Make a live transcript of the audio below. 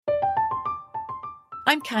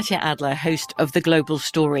I'm Katya Adler, host of The Global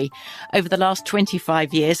Story. Over the last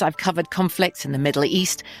 25 years, I've covered conflicts in the Middle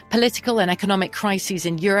East, political and economic crises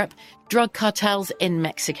in Europe, drug cartels in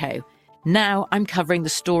Mexico. Now I'm covering the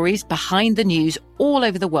stories behind the news all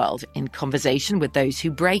over the world in conversation with those who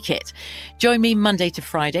break it. Join me Monday to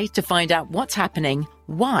Friday to find out what's happening,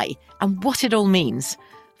 why, and what it all means.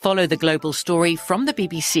 Follow The Global Story from the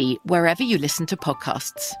BBC wherever you listen to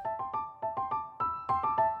podcasts.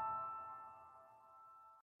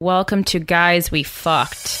 Welcome to Guys We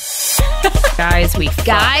Fucked. Guys We Fucked.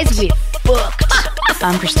 Guys We Fucked.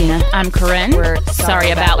 I'm Christina. I'm Corinne. We're sorry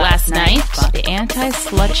about last night. The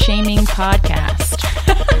anti-slut shaming podcast.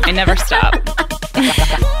 I never stop.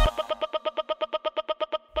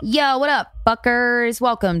 Yo, what up, fuckers?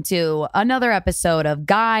 Welcome to another episode of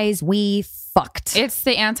Guys We Fucked. It's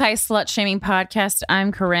the anti-slut shaming podcast.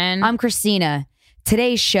 I'm Corinne. I'm Christina.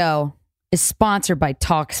 Today's show is sponsored by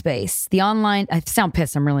Talkspace, the online, I sound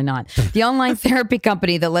pissed, I'm really not, the online therapy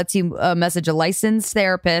company that lets you message a licensed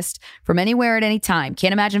therapist from anywhere at any time.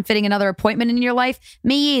 Can't imagine fitting another appointment in your life?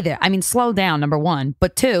 Me either. I mean, slow down, number one.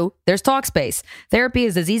 But two, there's Talkspace. Therapy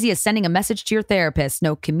is as easy as sending a message to your therapist.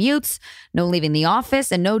 No commutes, no leaving the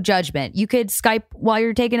office, and no judgment. You could Skype while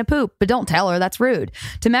you're taking a poop, but don't tell her, that's rude.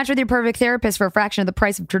 To match with your perfect therapist for a fraction of the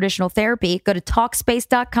price of traditional therapy, go to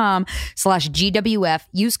Talkspace.com/GWF,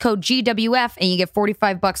 use code GWF, and you get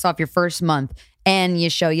 $45 off your first month. And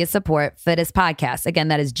you show your support for this podcast. Again,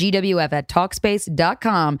 that is GWF at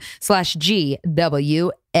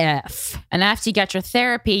Talkspace.com/GWF. And after you get your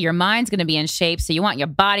therapy, your mind's going to be in shape, so you want your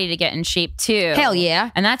body to get in shape too. Hell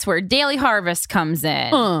yeah. And that's where Daily Harvest comes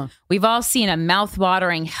in. We've all seen a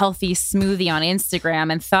mouth-watering healthy smoothie on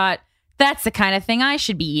Instagram and thought, that's the kind of thing I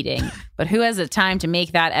should be eating. But who has the time to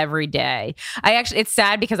make that every day? It's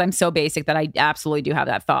sad because I'm so basic that I absolutely do have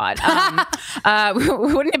that thought.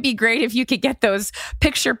 Wouldn't it be great if you could get those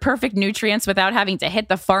picture perfect nutrients without having to hit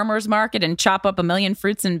the farmer's market and chop up a million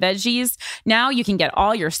fruits and veggies? Now you can get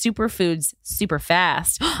all your superfoods super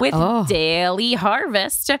fast with Daily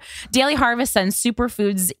Harvest. Daily Harvest sends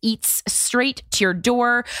superfoods eats straight to your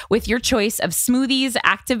door with your choice of smoothies,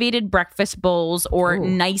 activated breakfast bowls, or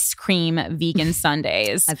nice cream vegan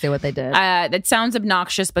sundaes. I see what they did. That sounds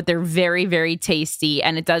obnoxious, but they're very, very tasty,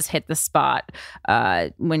 and it does hit the spot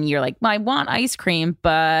when you're like, well, I want ice cream,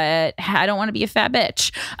 but I don't want to be a fat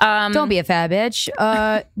bitch. Don't be a fat bitch.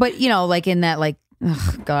 But you know, like in that, like,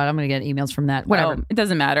 oh God, I'm gonna get emails from that. Whatever. It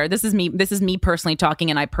doesn't matter. This is me personally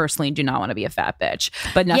talking, and I personally do not want to be a fat bitch.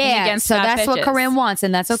 But nothing against so fat that's bitches. what Corinne wants,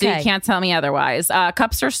 and that's okay. So you can't tell me otherwise.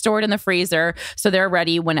 Cups are stored in the freezer, so they're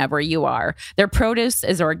ready whenever you are. Their produce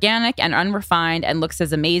is organic and unrefined and looks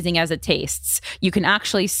as amazing as it tastes. You can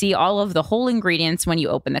actually see all of the whole ingredients when you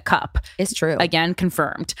open the cup. It's true. Again,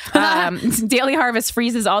 confirmed. Daily Harvest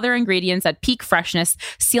freezes all their ingredients at peak freshness,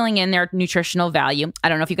 sealing in their nutritional value. I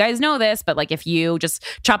don't know if you guys know this, but like if you just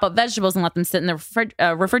chop up vegetables and let them sit in the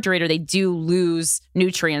refrigerator, they do lose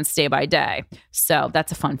nutrients day by day. So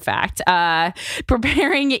that's a fun fact.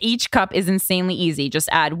 Preparing each cup is insanely easy. Just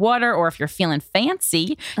add water, or if you're feeling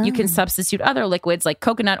fancy, you can substitute other liquids like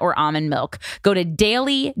coconut or almond milk. Go to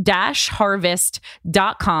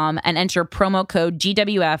daily-harvest.com and enter promo code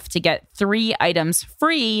GWF to get 3 items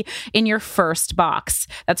free in your first box.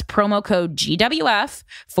 That's promo code GWF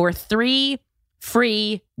for 3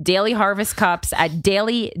 free Daily Harvest cups at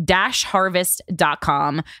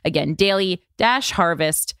daily-harvest.com. Again,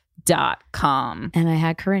 daily-harvest.com. And I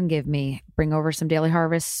had Corinne bring over some Daily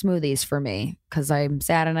Harvest smoothies for me because I'm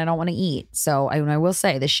sad and I don't want to eat. So I will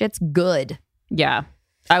say, this shit's good. Yeah.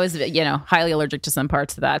 I was, highly allergic to some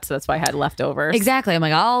parts of that, so that's why I had leftovers. Exactly. I'm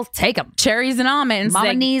like, I'll take them. Cherries and almonds.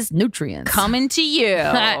 Mama needs nutrients. Coming to you.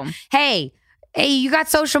 Hey, you got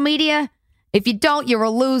social media? If you don't, you're a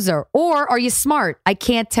loser. Or are you smart? I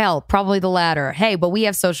can't tell. Probably the latter. Hey, but we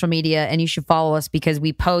have social media and you should follow us because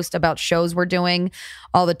we post about shows we're doing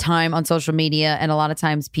all the time on social media. And a lot of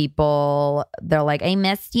times people, they're like, I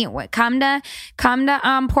missed you. Come to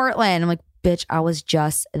Portland. I'm like, bitch, I was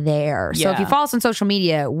just there. So if you follow us on social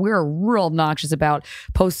media, we're real obnoxious about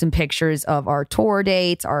posting pictures of our tour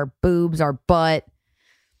dates, our boobs, our butt.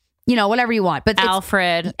 Whatever you want. But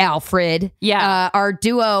Alfred. Yeah. Our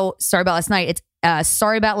duo, Sorry About Last Night. It's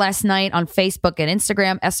Sorry About Last Night on Facebook and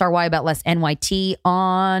Instagram. SRY About Less NYT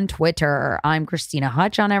on Twitter. I'm Christina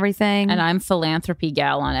Hutch on everything. And I'm Philanthropy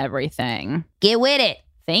Gal on everything. Get with it.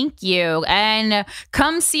 Thank you. And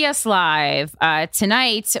come see us live.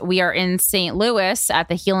 Tonight, we are in St. Louis at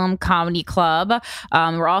the Helium Comedy Club.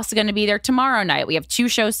 We're also going to be there tomorrow night. We have 2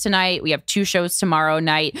 shows tonight. We have 2 shows tomorrow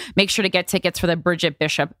night. Make sure to get tickets for the Bridget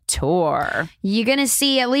Bishop tour. You're going to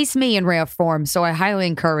see at least me in rare form, so I highly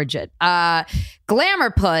encourage it.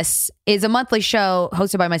 Glamour Puss is a monthly show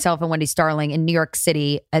hosted by myself and Wendy Starling in New York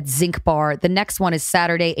City at Zinc Bar. The next one is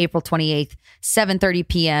Saturday, April 28th, 7:30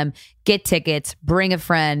 p.m. Get tickets, bring a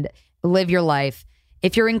friend, live your life.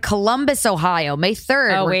 If you're in Columbus, Ohio, May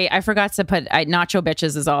 3rd. Oh, wait, I forgot to put Nacho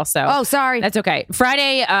Bitches is also. Oh, sorry. That's okay.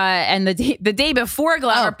 Friday and the day before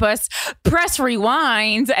Glamour Puss, press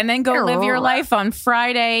rewind and then go live your life on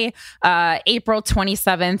Friday, April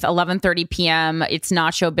 27th, 11:30 p.m. It's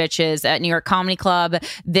Nacho Bitches at New York Comedy Club.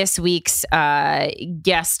 This week's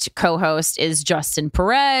guest co-host is Justin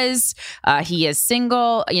Perez. He is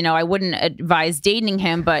single. You know, I wouldn't advise dating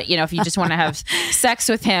him, but, you know, if you just want to have sex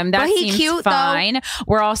with him, that seems cute, fine. Though.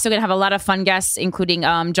 We're also going to have a lot of fun guests, including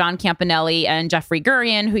John Campanelli and Jeffrey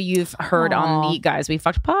Gurian, who you've heard on the Guys We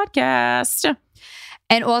Fucked podcast.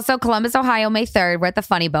 And also Columbus, Ohio, May 3rd. We're at the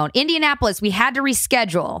Funny Bone. Indianapolis, we had to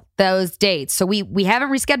reschedule those dates. So we haven't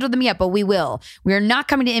rescheduled them yet, but we will. We are not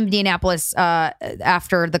coming to Indianapolis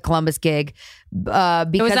after the Columbus gig. Because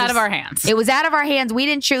it was out of our hands. It was out of our hands. We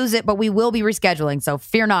didn't choose it, but we will be rescheduling. So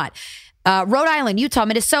fear not. Rhode Island, Utah,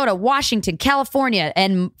 Minnesota, Washington, California,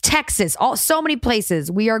 and Texas. So many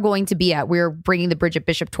places we are going to be at. We're bringing the Bridget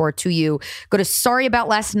Bishop tour to you. Go to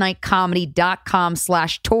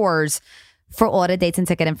sorryboutlastnightcomedy.com/tours for all the dates and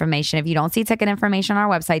ticket information. If you don't see ticket information on our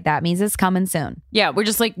website, that means it's coming soon. Yeah, we're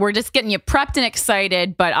just getting you prepped and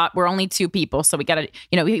excited, but we're only 2 people. So we got to,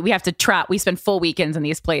 you know, we have to trap. We spend full weekends in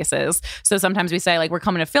these places. So sometimes we say like, we're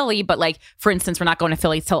coming to Philly, but like, for instance, we're not going to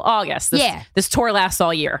Philly till August. This tour lasts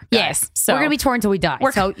all year. Yes. Yeah. So we're going to be touring till we die.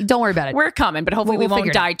 So don't worry about it. We're coming, but hopefully we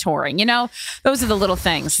won't die touring. You know, those are the little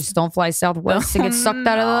things. Just don't fly Southwest and get sucked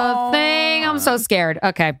out of the thing. I'm so scared.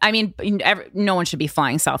 Okay. I mean, no one should be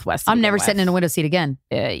flying Southwest. I'm never sitting in a window seat again.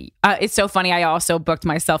 It's so funny. I also booked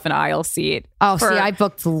myself an aisle seat. Oh, see, I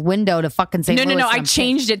booked the window to fucking St. Louis. No. I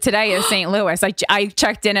changed it today in St. Louis. I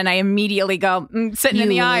checked in and I immediately go, sitting in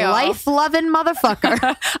the aisle. Life-loving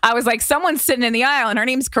motherfucker. I was like, someone's sitting in the aisle and her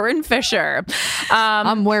name's Corinne Fisher.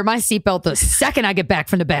 I'm wearing my seatbelt the second I get back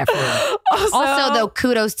from the bathroom. Also, though,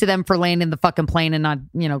 kudos to them for landing the fucking plane and not,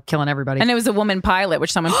 you know, killing everybody. And it was a woman pilot,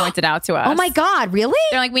 which someone pointed out to us. Oh my God, really?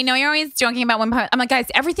 They're like, we know you're always joking about women pilot. I'm like, guys,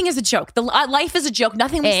 everything is a joke. Life is a joke.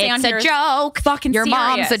 Nothing we say on here is a joke. Fucking your serious.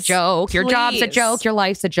 Mom's a joke. Your job's a joke. Your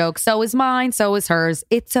life's a joke. So is mine. So is hers.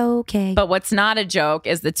 It's okay. But what's not a joke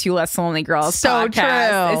is the Two Less Lonely Girls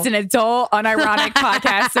podcast. True. It's an adult, unironic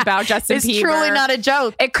podcast about Justin Bieber. It's truly not a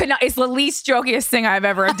joke. It could not. It's the least jokiest thing I've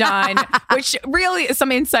ever done, which really is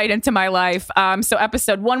some insight into my life. So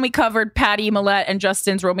episode 1, we covered Patty Millette and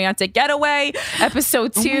Justin's romantic getaway.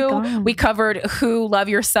 Episode 2, we covered Who, Love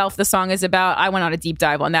Yourself, the song is about. I went on a deep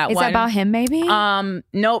dive on that one. Is that about him, maybe?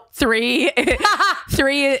 Nope. 3,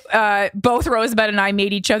 both Rosebud and I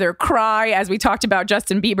made each other cry as we talked about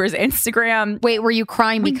Justin Bieber's Instagram. Wait, were you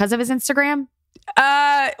crying because of his Instagram?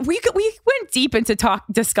 We went deep into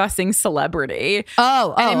discussing celebrity.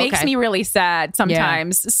 And it makes me really sad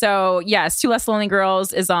sometimes. Yeah. So yes, Two Less Lonely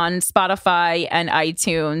Girls is on Spotify and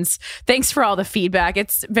iTunes. Thanks for all the feedback.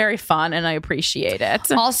 It's very fun and I appreciate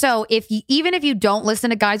it. Also, even if you don't listen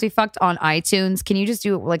to Guys We Fucked on iTunes, can you just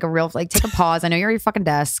do like a real, like take a pause? I know you're at your fucking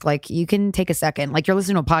desk. Like you can take a second. Like you're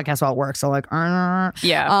listening to a podcast while at work. So like,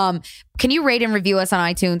 yeah. Can you rate and review us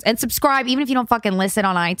on iTunes and subscribe even if you don't fucking listen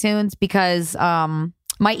on iTunes? Because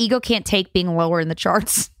my ego can't take being lower in the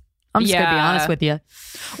charts. I'm just going to be honest with you.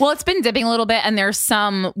 Well, it's been dipping a little bit and there's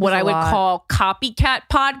some what I would call copycat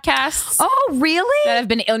podcasts. Oh, really? That have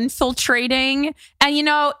been infiltrating. And, you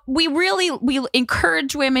know, we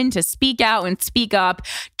encourage women to speak out and speak up.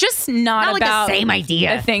 Just not about the same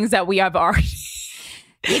idea. The things that we have already.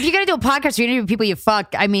 If you're going to do a podcast, you're going to interview people you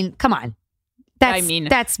fuck. I mean, come on.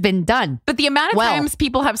 That's been done. But the amount of times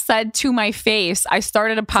people have said to my face, I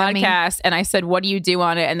started a podcast and I said, what do you do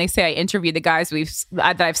on it? And they say I interviewed the guys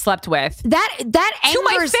that I've slept with. That angers, to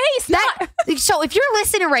my face. So if you're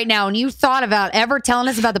listening right now and you thought about ever telling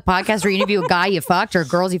us about the podcast or you interview a guy you fucked or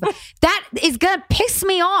girls you fucked, that is going to piss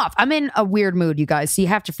me off. I'm in a weird mood, you guys, so you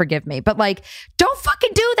have to forgive me. But like, don't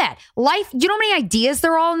fucking do that. Life, you know how many ideas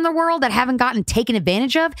there are all in the world that haven't gotten taken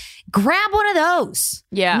advantage of? Grab one of those.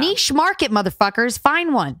 Yeah. Niche market, motherfuckers.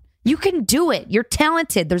 Find one. You can do it. You're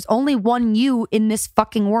talented. There's only one you in this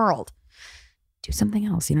fucking world. Do something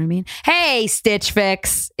else. You know what I mean? Hey, Stitch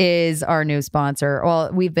Fix is our new sponsor. Well,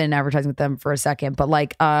 we've been advertising with them for a second, but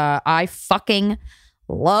like, I fucking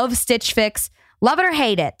love Stitch Fix. Love it or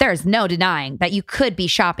hate it, there's no denying that you could be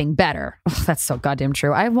shopping better. Oh, that's so goddamn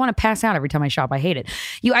true. I want to pass out every time I shop. I hate it.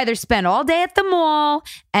 You either spend all day at the mall,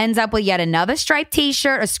 ends up with yet another striped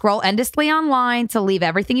t-shirt, or scroll endlessly online to leave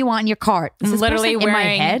everything you want in your cart. I'm literally in my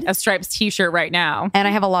wearing head? a stripes t-shirt right now. And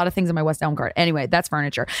I have a lot of things in my West Elm cart. Anyway, that's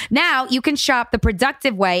furniture. Now you can shop the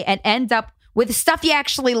productive way and end up with stuff you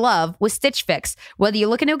actually love with Stitch Fix. Whether you're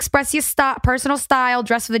looking to express your personal style,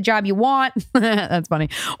 dress for the job you want, that's funny,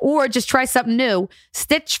 or just try something new,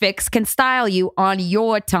 Stitch Fix can style you on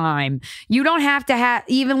your time. You don't have to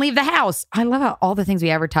even leave the house. I love how all the things we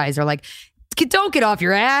advertise are like, don't get off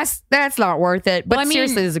your ass. That's not worth it. But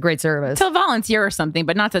seriously, this is a great service. To volunteer or something,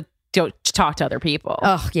 but not to talk to other people.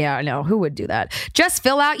 Oh, yeah, I know. Who would do that? Just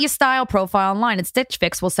fill out your style profile online and Stitch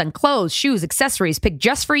Fix will send clothes, shoes, accessories picked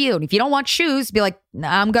just for you. And if you don't want shoes, be like,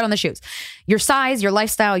 nah, I'm good on the shoes. Your size, your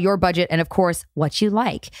lifestyle, your budget, and of course, what you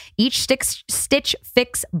like. Each Stitch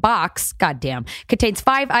Fix box, goddamn, contains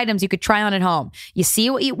 5 items you could try on at home. You see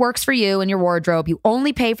what works for you and your wardrobe. You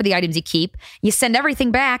only pay for the items you keep. You send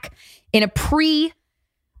everything back in a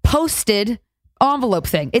pre-posted envelope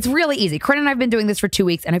thing. It's really easy. Corinne and I have been doing this for 2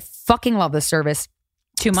 weeks and I fucking love this service.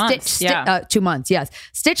 2 months. 2 months, yes.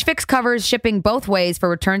 Stitch Fix covers shipping both ways for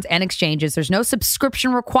returns and exchanges. There's no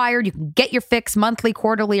subscription required. You can get your fix monthly,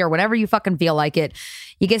 quarterly, or whenever you fucking feel like it.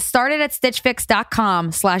 You get started at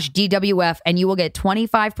stitchfix.com/DWF and you will get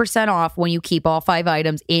 25% off when you keep all 5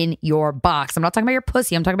 items in your box. I'm not talking about your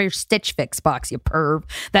pussy. I'm talking about your Stitch Fix box, you perv.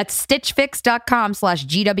 That's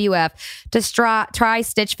stitchfix.com/GWF to try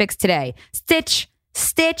Stitch Fix today.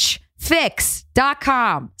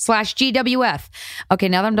 Stitchfix.com/GWF. Okay,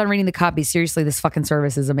 now that I'm done reading the copy, seriously, this fucking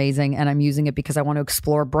service is amazing. And I'm using it because I want to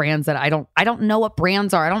explore brands that I don't know what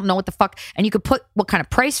brands are. I don't know what the fuck. And you could put what kind of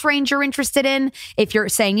price range you're interested in. If you're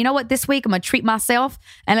saying, you know what, this week I'm going to treat myself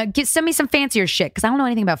and send me some fancier shit because I don't know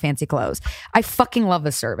anything about fancy clothes. I fucking love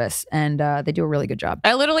this service and they do a really good job.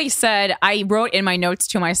 I literally said, I wrote in my notes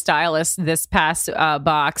to my stylist this past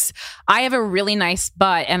box, I have a really nice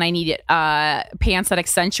butt and I need pants that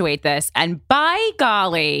accentuate this. And by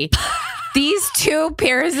golly, these 2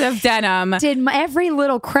 pairs of denim did every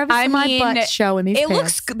little crevice in my butt show in these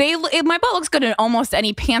pants. My butt looks good in almost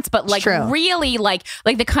any pants, but like really like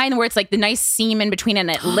the kind where it's like the nice seam in between and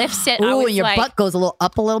it lifts it. Oh, your butt goes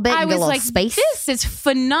up a little bit. I and was get a little like, space. This is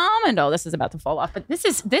phenomenal. This is about to fall off, but this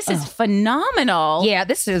is phenomenal. Yeah,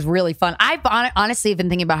 this is really fun. I've honestly been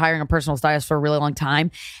thinking about hiring a personal stylist for a really long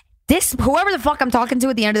time. Whoever the fuck I'm talking to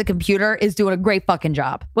at the end of the computer is doing a great fucking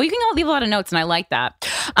job. Well, you can all leave a lot of notes, and I like that.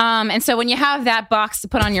 And so when you have that box to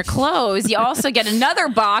put on your clothes, you also get another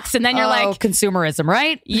box, and then you're like... consumerism,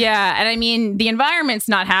 right? Yeah, and I mean, the environment's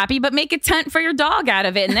not happy, but make a tent for your dog out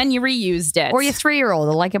of it, and then you reused it. Or your 3-year-old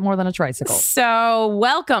will like it more than a tricycle. So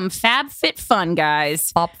welcome, FabFitFun,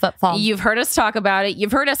 guys. FabFitFun. You've heard us talk about it.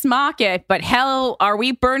 You've heard us mock it, but hell, are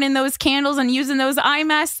we burning those candles and using those eye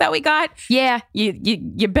masks that we got? Yeah.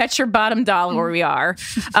 You bet your bottom dollar where we are.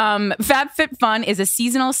 FabFitFun is a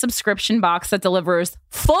seasonal subscription box that delivers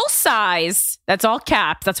full size, that's all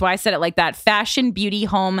caps, that's why I said it like that, fashion, beauty,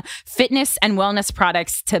 home, fitness, and wellness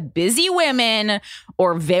products to busy women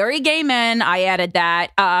or very gay men, I added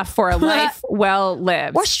that, for a life well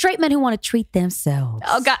lived. Or straight men who want to treat themselves.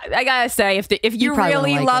 Oh God, I gotta say, if you're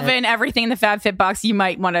really loving everything in the FabFit box, you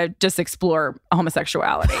might want to just explore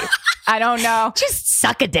homosexuality. I don't know. Just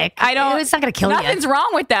suck a dick. It's not going to kill you. Nothing's wrong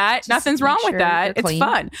with that. Nothing's wrong with that. It's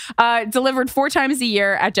fun. Delivered 4 times a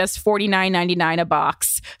year at just $49.99 a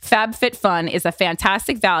box. FabFitFun is a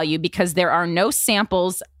fantastic value because there are no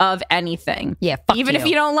samples of anything. Yeah, fuck Even if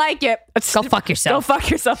you don't like it, go fuck yourself. Go fuck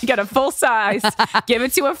yourself. You get a full size. Give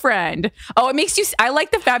it to a friend. Oh, it makes you... I like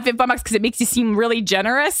the FabFitFun box because it makes you seem really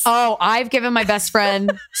generous. Oh, I've given my best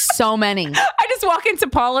friend so many. I just walk into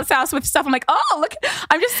Paula's house with stuff. I'm like, oh, look,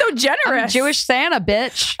 I'm just so generous. I'm Jewish Santa,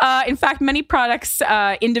 bitch. In fact, many products'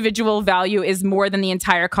 individual value is more than the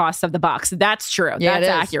entire cost of the box. That's true. Yeah, that's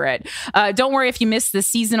accurate. Don't worry if you missed the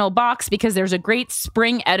seasonal box because there's a great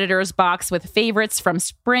spring editors box with favorites from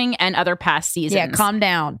spring and other past seasons. Yeah, calm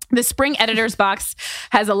down. The spring editors box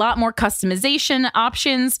has a lot more customization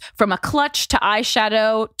options from a clutch to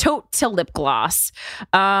eyeshadow, tote to lip gloss.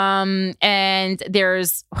 And they're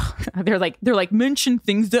like mention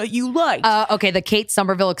things that you like. Okay, the Kate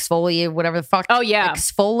Somerville exfoliate, whatever the fuck. Oh yeah,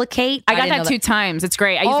 Exfolicate. I got that 2 times. It's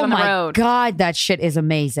great. I use it on the road. God, that shit is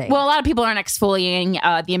amazing. Well, a lot of people aren't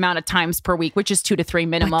exfoliating the amount of times per week, which is 2 to 3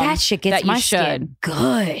 minimum. But that shit gets my skin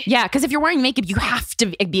good. Yeah, because if you're wearing makeup, you have to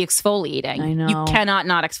be exfoliating. I know. You cannot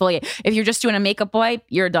not exfoliate. If you're just doing a makeup wipe,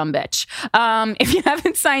 you're a dumb bitch. If you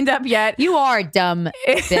haven't signed up yet, you are a dumb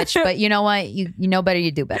bitch. But you know what? You know better.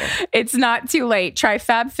 You do better. It's not too late. Try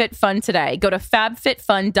FabFitFun today. Go to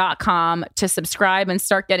fabfitfun.com to subscribe and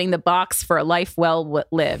start getting the box for a life well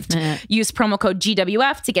lived. Use promo code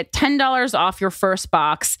GWF to get $10 off your first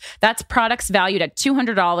box. That's products valued at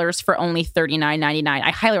 $200 for only $39.99.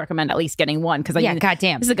 I highly recommend at least getting one because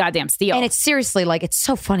goddamn, this is a goddamn steal. And it's seriously like it's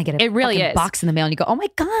so fun to get a box in the mail and you go, oh my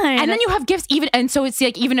God. And then you have gifts and so it's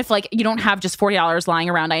like even if like you don't have just $40 lying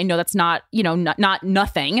around, I know that's not not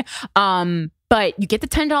nothing. But you get the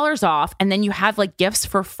 $10 off, and then you have like gifts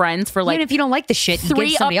for friends for like even if you don't like the shit, you 3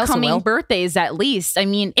 give somebody upcoming else birthdays at least. I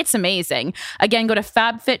mean, it's amazing. Again, go to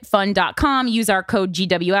fabfitfun.com, use our code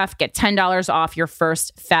GWF, get $10 off your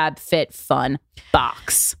first FabFitFun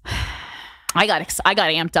box. I got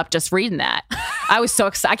amped up just reading that. I was so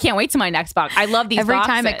excited. I can't wait to my next box. I love these Every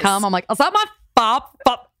boxes. time it comes, I'm like, is that my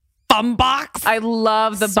fun box? I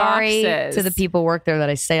love the boxes. To the people who work there that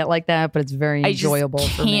I say it like that, but it's very enjoyable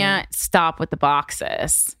for me. I can't stop with the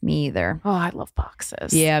boxes. Me either. Oh, I love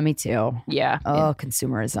boxes. Yeah, me too. Yeah. Oh,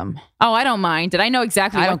 consumerism. Oh, I don't mind it. I know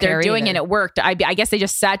exactly what they're doing, and it worked. I guess they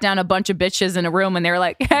just sat down a bunch of bitches in a room, and they were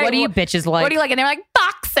like, hey, what do you bitches like? What do you like? And they were like,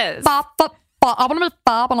 boxes. But I want it in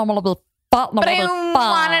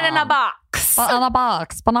a box. In a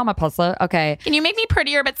box, but not my puzzle. Okay. Can you make me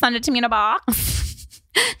prettier, but send it to me in a box?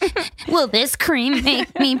 Will this cream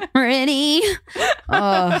make me pretty?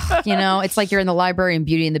 It's like you're in the library in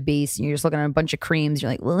Beauty and the Beast and you're just looking at a bunch of creams.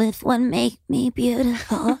 You're like, will this one make me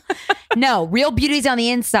beautiful? No, real beauty's on the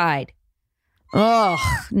inside. Oh,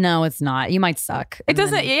 no, it's not. You might suck. It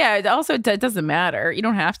doesn't. Yeah. Also, it doesn't matter. You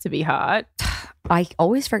don't have to be hot. I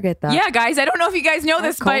always forget that. Yeah, guys. I don't know if you guys know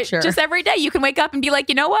this, but just every day you can wake up and be like,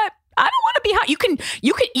 you know what? I don't want to be hot. You can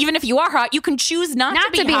even if you are hot, you can choose not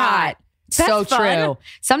to be hot. That's so fun. True.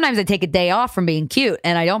 Sometimes I take a day off from being cute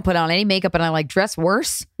and I don't put on any makeup and I like dress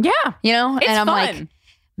worse. Yeah. And I'm like,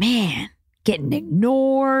 man, getting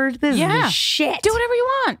ignored. This is shit. Do whatever you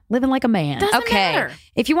want. Living like a man. Doesn't matter.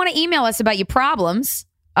 If you want to email us about your problems,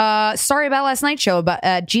 sorry about last night's show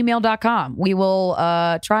at gmail.com. We will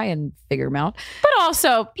try and figure them out. But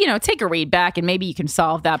also, take a read back and maybe you can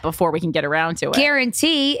solve that before we can get around to it.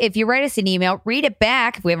 Guarantee if you write us an email, read it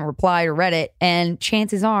back if we haven't replied or read it. And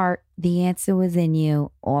chances are the answer was in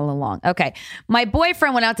you all along. Okay. My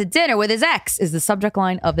boyfriend went out to dinner with his ex is the subject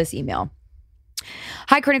line of this email.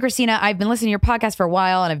 Hi, Corinne and Christina. I've been listening to your podcast for a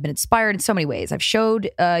while and I've been inspired in so many ways. I've showed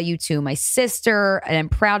you to my sister and I'm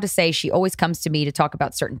proud to say she always comes to me to talk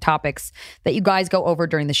about certain topics that you guys go over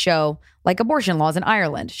during the show, like abortion laws in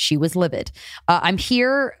Ireland. She was livid. I'm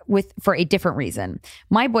here for a different reason.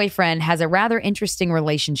 My boyfriend has a rather interesting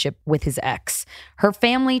relationship with his ex. Her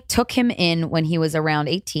family took him in when he was around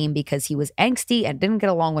 18 because he was angsty and didn't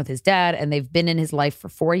get along with his dad, and they've been in his life for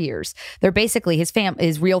 4 years. They're basically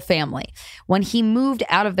his real family. When he moved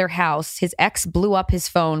out of their house, his ex blew up his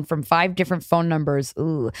phone from 5 different phone numbers,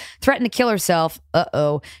 threatened to kill herself,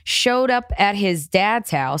 showed up at his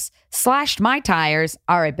dad's house, slashed my tires,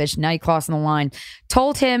 all right, bitch, now you crossing the line,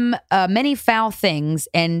 told him many foul things,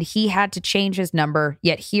 and he had to change his number,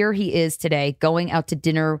 yet here he is today going out to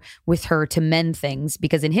dinner with her to mend things,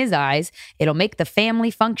 because in his eyes, it'll make the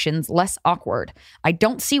family functions less awkward. I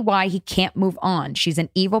don't see why he can't move on. She's an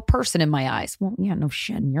evil person in my eyes. Well, yeah, no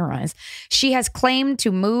shit in your eyes. She has claimed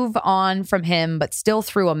to move on from him, but still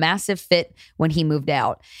threw a massive fit when he moved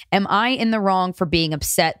out. Am I in the wrong for being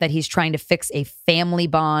upset that he's trying to fix a family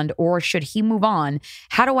bond, or should he move on?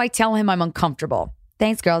 How do I tell him I'm uncomfortable?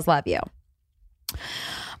 Thanks, girls. Love you.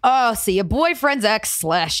 Oh, so your boyfriend's ex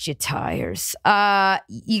slashed your tires.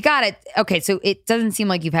 You got it. Okay, so it doesn't seem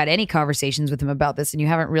like you've had any conversations with him about this, and you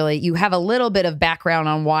have a little bit of background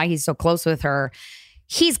on why he's so close with her.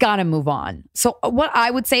 He's got to move on. So what I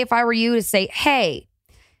would say if I were you is say, hey,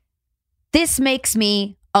 this makes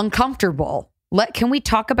me uncomfortable. Can we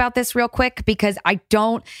talk about this real quick? Because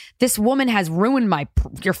this woman has ruined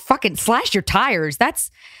your fucking slashed your tires. That's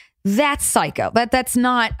psycho. That's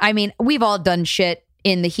not, I mean, we've all done shit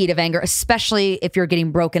in the heat of anger, especially if you're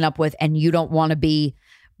getting broken up with and you don't want to be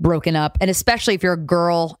broken up. And especially if you're a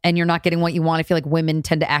girl and you're not getting what you want. I feel like women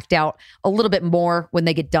tend to act out a little bit more when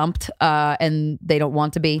they get dumped and they don't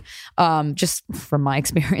want to be, just from my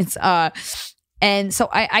experience. And so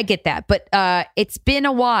I get that, but it's been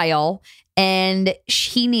a while and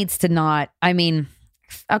he needs to not, I mean,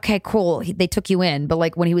 okay, cool. They took you in, but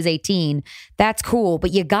like when he was 18, that's cool,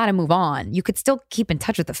 but you got to move on. You could still keep in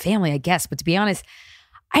touch with the family, I guess. But to be honest,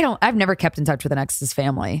 I've never kept in touch with an ex's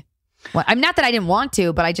family. Well, I'm not that I didn't want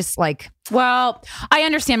to, but I just like. Well, I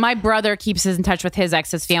understand. My brother keeps in touch with his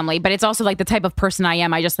ex's family, but it's also like the type of person I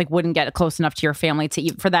am. I just like wouldn't get close enough to your family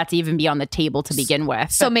for that to even be on the table to begin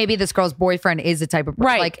with. So maybe this girl's boyfriend is the type of person.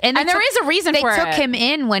 Right. Like, and there is a reason for it. They took him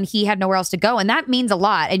in when he had nowhere else to go. And that means a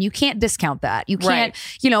lot. And you can't discount that. You can't,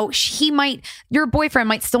 your boyfriend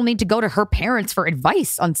might still need to go to her parents for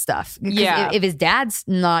advice on stuff. Yeah. If his dad's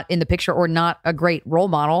not in the picture or not a great role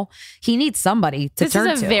model, he needs somebody to turn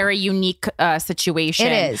to. This is a very unique situation.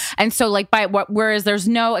 It is. And so like whereas there's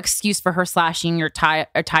no excuse for her slashing your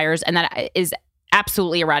tires, and that is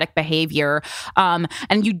absolutely erratic behavior. And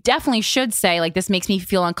you definitely should say, like, this makes me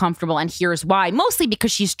feel uncomfortable, and here's why. Mostly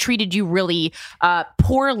because she's treated you really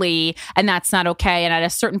poorly, and that's not okay. And at a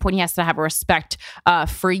certain point, he has to have a respect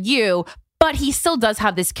for you. But he still does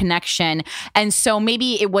have this connection. And so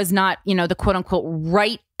maybe it was not, the quote unquote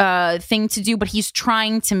right thing to do, but he's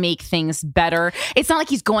trying to make things better. It's not like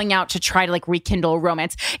he's going out to try to like rekindle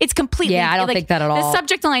romance. It's completely. Yeah, I don't think that at all. The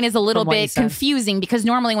subject line is a little bit confusing because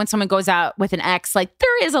normally when someone goes out with an ex, like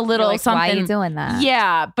there is a little like, something. Why are you doing that?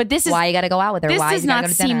 Yeah, but this is why you got to go out with her. This why does not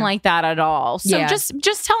seem like that at all. So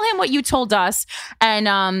just tell him what you told us,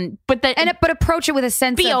 and but approach it with a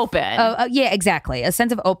sense. Be open. Yeah, exactly. A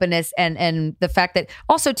sense of openness and the fact that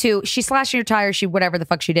also too, she's slashing your tires. She whatever the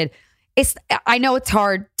fuck she did. I know it's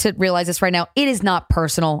hard to realize this right now. It is not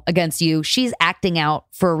personal against you. She's acting out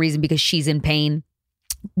for a reason because she's in pain.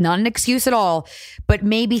 Not an excuse at all, but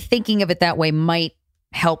maybe thinking of it that way might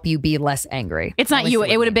help you be less angry. It's not you.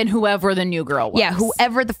 It would have been whoever the new girl was. Yeah,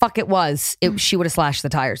 whoever the fuck it was, she would have slashed the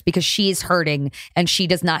tires because she's hurting and she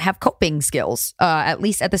does not have coping skills, at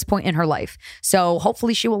least at this point in her life. So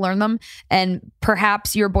hopefully she will learn them, and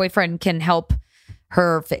perhaps your boyfriend can help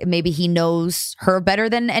her. Maybe he knows her better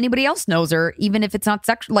than anybody else knows her, even if it's not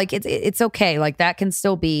sexual. Like it's okay. Like that can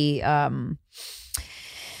still be I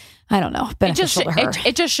don't know, beneficial to her.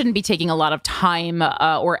 It just shouldn't be taking a lot of time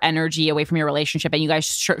or energy away from your relationship, and you guys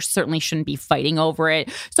certainly shouldn't be fighting over it.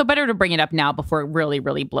 So better to bring it up now before it really,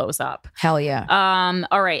 really blows up. Hell yeah.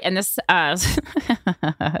 All right, and this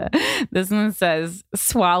this one says,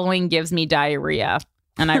 swallowing gives me diarrhea.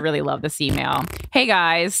 And I really love this email. Hey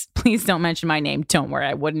guys, please don't mention my name. Don't worry,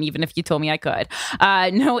 I wouldn't even if you told me I could.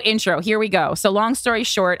 No intro. Here we go. So long story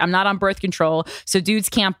short, I'm not on birth control, so dudes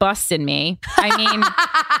can't bust in me. I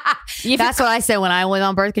mean, that's what I said when I went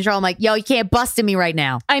on birth control. I'm like, yo, you can't bust in me right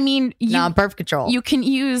now. I mean, on birth control. You can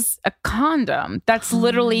use a condom. That's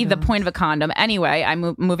literally the point of a condom. Anyway,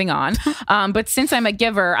 I'm moving on. But since I'm a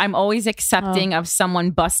giver, I'm always accepting of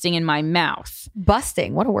someone busting in my mouth.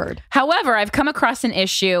 Busting, what a word. However, I've come across an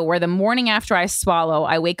issue where the morning after I swallow,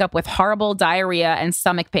 I wake up with horrible diarrhea and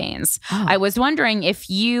stomach pains. I was wondering if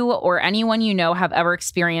you or anyone you know have ever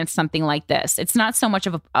experienced something like this. It's not so much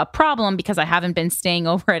of a problem because I haven't been staying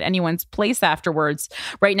over at anyone's place afterwards.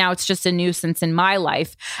 Right now, it's just a nuisance in my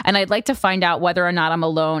life. And I'd like to find out whether or not I'm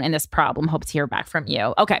alone in this problem. Hope to hear back from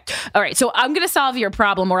you. Okay. All right. So I'm going to solve your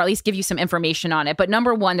problem, or at least give you some information on it. But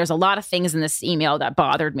number one, there's a lot of things in this email that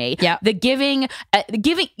bothered me. Yeah. The giving.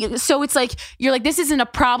 So it's like, you're like, this isn't a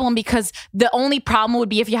problem because the only problem would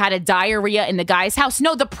be if you had a diarrhea in the guy's house.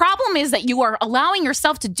 No, the problem is that you are allowing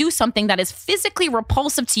yourself to do something that is physically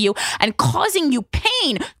repulsive to you and causing you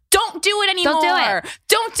pain. Don't do it anymore.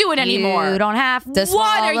 Don't do it anymore. You don't have to swallow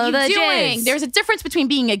What are you the doing? jizz. There's a difference between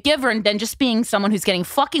being a giver and then just being someone who's getting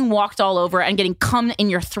fucking walked all over and getting cum in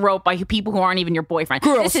your throat by people who aren't even your boyfriend.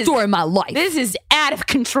 Girl, story of my life. This is out of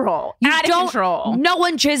control. Out of control. No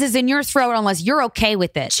one jizzes in your throat unless you're okay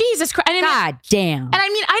with it. Jesus Christ. God damn. And I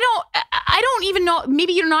mean, I don't even know.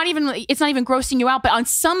 Maybe it's not even grossing you out, but on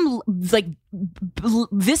some like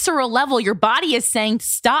visceral level, your body is saying,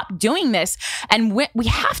 stop doing this. And we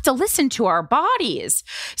have to listen to our bodies.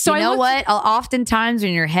 So you know what? Oftentimes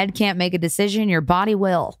when your head can't make a decision, your body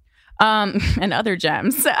will. And other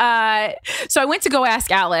gems. So I went to Go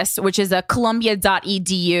Ask Alice, which is a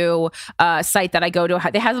Columbia.edu site that I go to.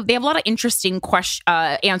 They have a lot of interesting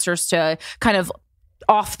answers to kind of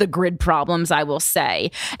off the grid problems, I will say.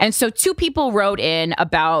 And so 2 people wrote in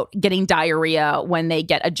about getting diarrhea when they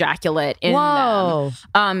get ejaculate in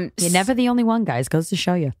them. You're never the only one, guys. Goes to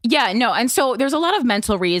show you. Yeah, no. And so there's a lot of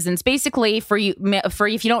mental reasons. Basically, for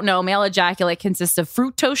if you don't know, male ejaculate consists of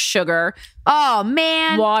fructose sugar. Oh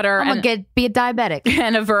man, water. I'm gonna be a diabetic.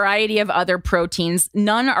 And a variety of other proteins.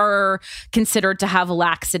 None are considered to have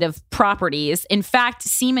laxative properties. In fact,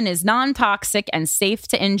 semen is non-toxic and safe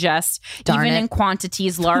to ingest, even in quantities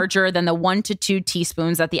quantities larger than the 1 to 2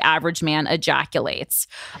 teaspoons that the average man ejaculates.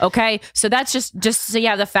 Okay, so that's just so you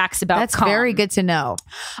have the facts about That's cum. very good to know.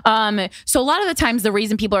 So a lot of the times the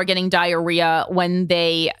reason people are getting diarrhea when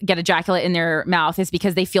they get ejaculate in their mouth is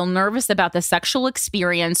because they feel nervous about the sexual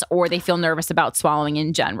experience or they feel nervous about swallowing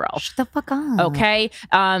in general. Shut the fuck up. Okay.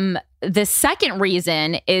 The second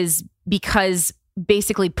reason is because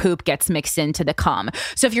basically poop gets mixed into the cum.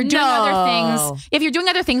 So if you're doing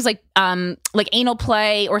other things like anal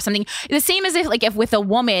play or something, the same as if with a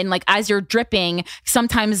woman, like as you're dripping,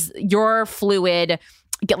 sometimes your fluid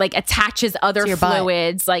attaches other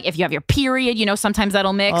fluids. Like if you have your period, sometimes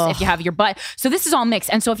that'll mix. If you have your butt, so this is all mixed.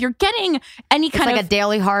 And so if you're getting any kind of a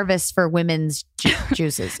daily harvest for women's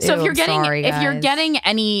juices. So if you're getting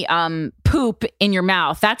any poop in your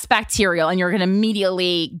mouth, that's bacterial, and you're going to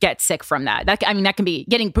immediately get sick from that. That can be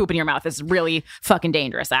getting poop in your mouth is really fucking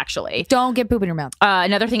dangerous. Actually, don't get poop in your mouth.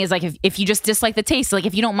 Another thing is if you just dislike the taste, like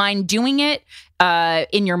if you don't mind doing it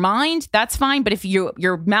in your mind, that's fine. But if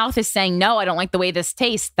your mouth is saying no, I don't like the way this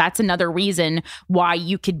tastes, that's another reason why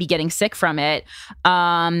you could be getting sick from it.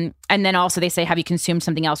 And then also they say, have you consumed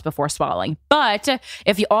something else before swallowing? But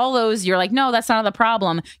if you're like, no, that's not the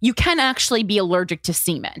problem. You can actually be allergic to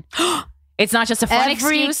semen. It's not just a fun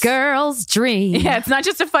excuse. Every girl's dream. Yeah, it's not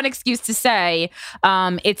just a fun excuse to say.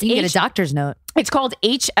 You get a doctor's note. It's called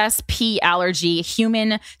HSP allergy,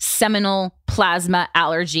 human seminal plasma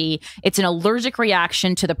allergy. It's an allergic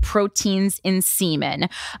reaction to the proteins in semen.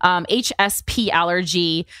 HSP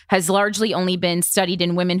allergy has largely only been studied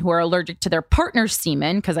in women who are allergic to their partner's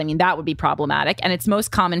semen, because that would be problematic. And it's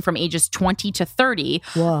most common from ages 20 to 30.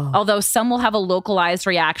 Whoa. Although some will have a localized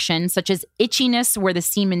reaction, such as itchiness where the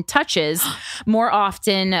semen touches. More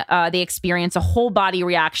often, they experience a whole body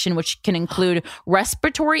reaction, which can include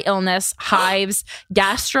respiratory illness, hives,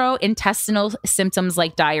 gastrointestinal symptoms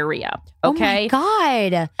like diarrhea. Okay. Oh my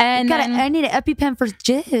God. And I need an EpiPen for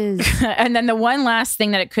jizz. And then the one last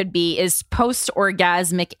thing that it could be is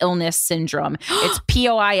post-orgasmic illness syndrome. It's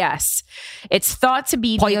POIS. It's thought to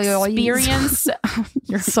be the experience.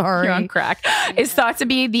 You're on crack. It's thought to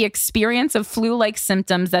be the experience of flu-like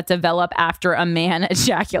symptoms that develop after a man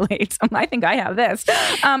ejaculates. I think I have this.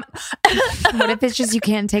 What if it's just you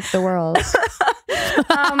can't take the world?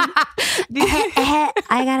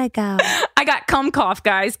 I gotta go. I got cum cough,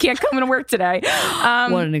 guys. Can't come into work today.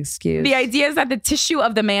 What an excuse. The idea is that the tissue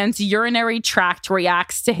of the man's urinary tract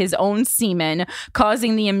reacts to his own semen,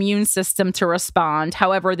 causing the immune system to respond.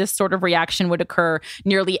 However, this sort of reaction would occur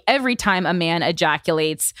nearly every time a man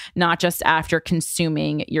ejaculates, not just after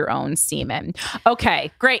consuming your own semen.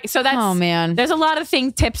 Okay, great. So that's, oh man, there's a lot of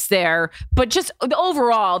tips there, but just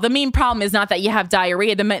overall, the main problem is not that you have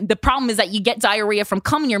diarrhea. The problem is that you get diarrhea from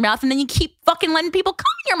cum in your mouth, and then you keep fucking letting people cum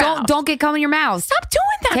in your mouth. Don't get cum in your mouth. Stop doing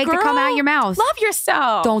that, Take girl. the cum out of your mouth. Love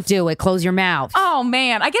yourself. Don't do it. Close your mouth. Oh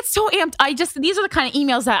man, I get so amped. These are the kind of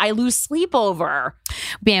emails that I lose sleep over.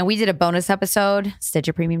 Man, we did a bonus episode,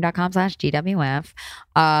 StitcherPremium.com/GWF.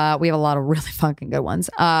 We have a lot of really fucking good ones,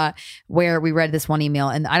 where we read this one email,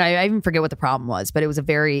 and I even forget what the problem was, but it was a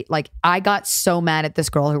very, I got so mad at this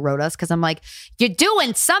girl who wrote us, because I'm like, you're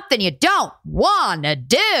doing something you don't want to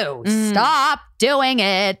do. Stop doing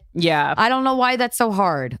it. Yeah. I don't know why that's so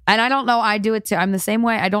hard. And I don't know, I do it too. I'm the same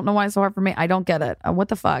way. I don't know why it's so hard for me. I don't get it. What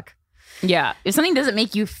the fuck? Yeah. If something doesn't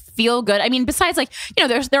make you feel good, besides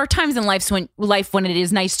there are times in life when it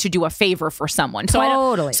is nice to do a favor for someone. So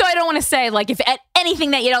totally. I don't want to say if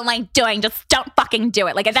anything that you don't like doing, just don't fucking do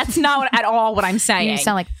it. That's not at all what I'm saying. You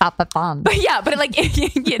sound like Papa Fun. But yeah, but but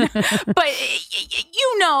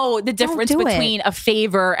the difference between a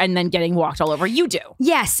favor and then getting walked all over. You do.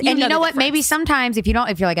 Yes. And you know what? Difference. Maybe sometimes if you're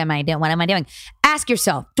like, what am I doing? Ask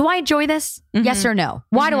yourself, do I enjoy this? Mm-hmm. Yes or no?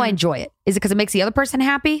 Why do I enjoy it? Is it because it makes the other person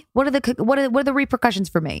happy? What are the repercussions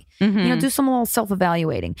for me? Mm-hmm. Do some little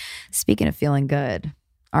self-evaluating. Speaking of feeling good,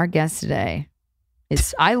 our guest today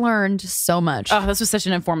I learned so much. Oh, this was such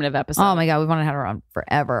an informative episode. Oh my God, we've wanted to have her on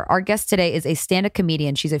forever. Our guest today is a stand-up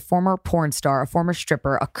comedian. She's a former porn star, a former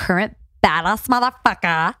stripper, a current badass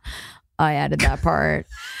motherfucker. I added that part.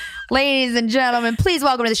 Ladies and gentlemen, please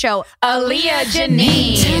welcome to the show, Aaliyah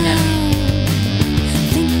Janine.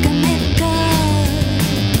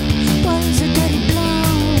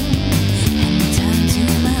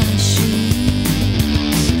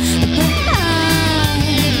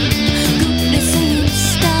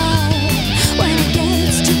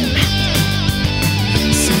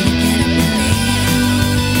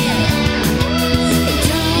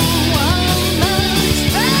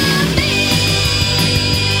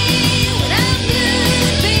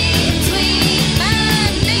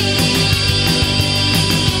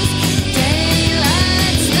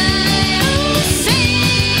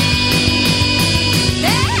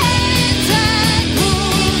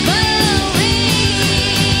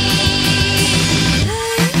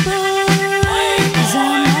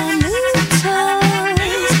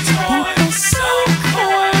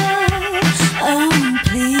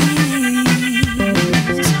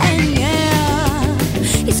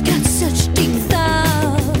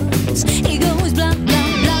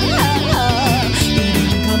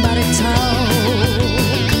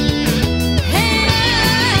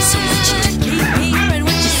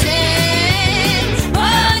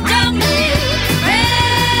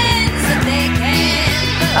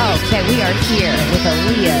 are here with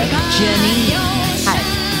Aaliyah Janine. Hi.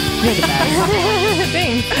 Look at that.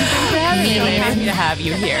 Thanks for having me. Really nice to have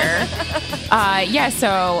you here.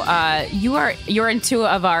 So you're in two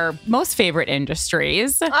of our most favorite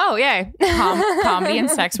industries. Oh, yay. Comedy and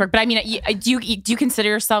sex work. But I mean, do you consider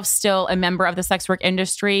yourself still a member of the sex work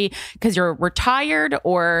industry because you're retired,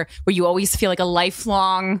 or were you always feel like a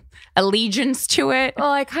lifelong allegiance to it?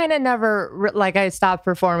 Well, I kind of never, I stopped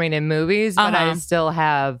performing in movies, but I still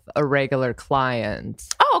have a regular client.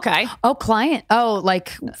 Oh, okay. Oh, client. Oh,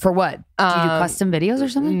 like for what? Do you do custom videos or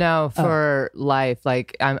something? No, for life.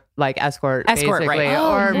 I'm like escort basically. Right.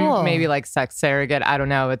 Or cool. maybe like sex surrogate. I don't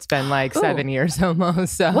know. It's been 7 years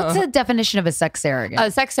almost. So. What's the definition of a sex surrogate?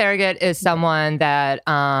 A sex surrogate is someone that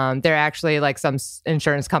they're actually like some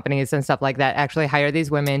insurance companies and stuff like that actually hire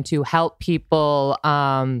these women to help people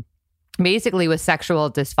basically with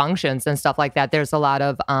sexual dysfunctions and stuff like that. There's a lot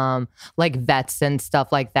of like vets and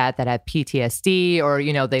stuff like that have PTSD, or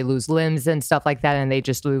they lose limbs and stuff like that, and they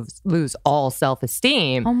just lose all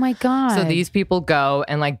self-esteem. Oh my God. So these people go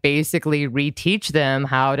and basically reteach them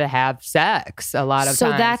how to have sex a lot of times. So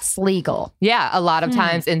that's legal. Yeah, a lot of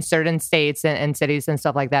times in certain states and cities and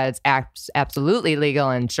stuff like that, it's absolutely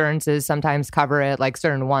legal. Insurances sometimes cover it, like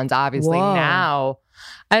certain ones. Obviously now,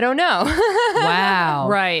 I don't know. Wow.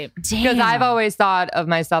 Right. Because I've always thought of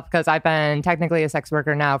myself, because I've been technically a sex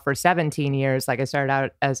worker now for 17 years. Like I started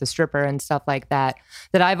out as a stripper and stuff like that,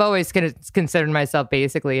 that I've always considered myself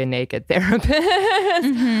basically a naked therapist.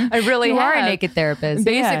 I really You are a have. naked therapist.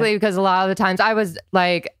 Basically, because a lot of the times I was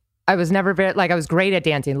never very, I was great at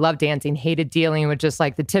dancing, loved dancing, hated dealing with just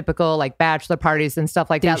the typical bachelor parties and stuff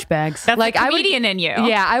like that. Douchebags. That's the comedian in you.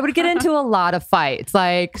 Yeah, I would get into a lot of fights.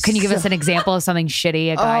 Can you give us an example of something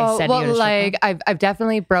shitty a guy said to you? I've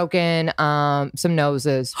definitely broken some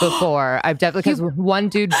noses before. I've definitely, because one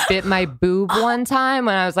dude bit my boob one time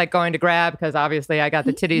when I was going to grab, because obviously I got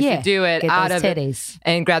the titties to do it, get out those of titties. it,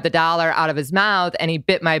 and grabbed the dollar out of his mouth, and he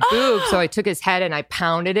bit my boob. So I took his head and I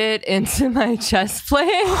pounded it into my chest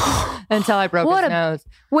plate until I broke his nose.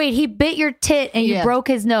 Wait, he bit your tit and you broke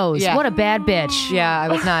his nose. Yeah. What a bad bitch. Yeah, I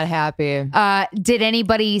was not happy. Did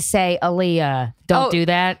anybody say, Aaliyah, don't do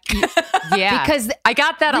that? Yeah, Because I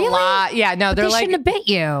got that a lot. Yeah, no, they're they shouldn't have bit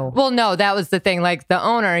you. well, no, that was the thing. The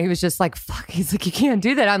owner, he was just fuck. He's like, you can't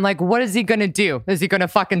do that. I'm like, what is he going to do? Is he going to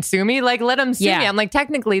fucking sue me? Let him sue me. I'm like,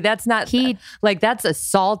 technically, that's not, that's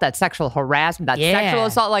assault, that's sexual harassment, that's sexual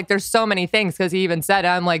assault. There's so many things, because he even said,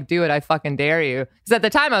 I'm like, do it, I fucking dare you. Because at the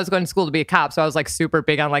time I was going to school to be a cop, so I was super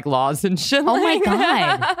big on laws and shit. Oh my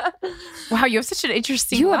God. Wow, you have such an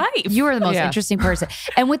interesting life. You are the most interesting person.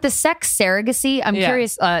 And with the sex surrogacy, I'm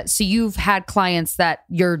curious. So you've had clients that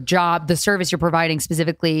your job, the service you're providing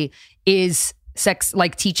specifically, is sex,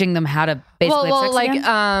 teaching them how to basically have sex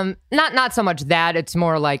again? Not so much that. It's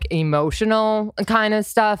more emotional kind of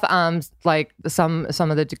stuff. Some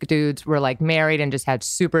of the dudes were married and just had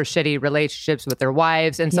super shitty relationships with their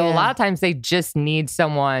wives, and so a lot of times they just need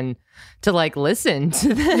someone to listen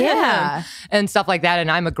to them and stuff like that. And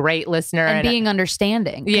I'm a great listener and being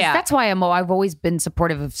understanding. Yeah, that's why I've always been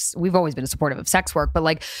supportive of. We've always been supportive of sex work,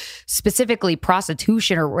 but specifically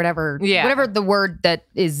prostitution or whatever the word that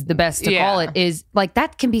is the best to call it is,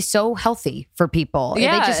 that can be so healthy for people.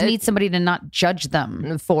 Yeah, they just need somebody to not judge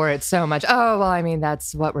them for it so much. Oh well, I mean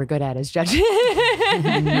that's what we're good at, is judging.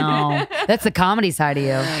 No, that's the comedy side of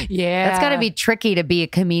you. Yeah, that's got to be tricky to be a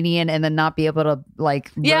comedian and then not be able to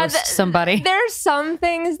roast somebody. There's some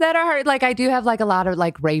things that are hard. I do have a lot of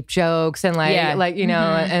rape jokes and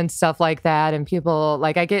and stuff like that, and people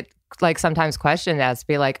I get sometimes questioned as to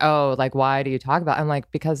be why do you talk about it? I'm like,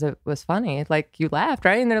 because it was funny. You laughed,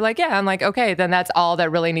 right? And they're like, yeah. I'm like, okay, then that's all that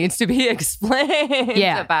really needs to be explained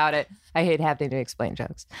about it. I hate having to explain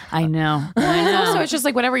jokes. I know. Also, it's just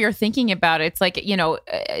whatever you're thinking about. It's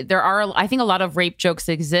there are, I think a lot of rape jokes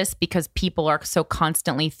exist because people are so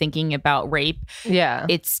constantly thinking about rape. Yeah.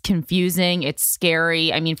 It's confusing. It's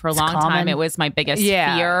scary. I mean, for a long time, it was my biggest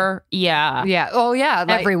fear. Yeah. Yeah. Oh, yeah.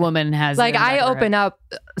 Every woman has. I open up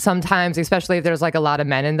sometimes, especially if there's a lot of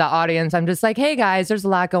men in the audience. I'm just like, hey guys, there's a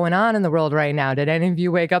lot going on in the world right now. Did any of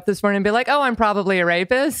you wake up this morning and be like, oh, I'm probably a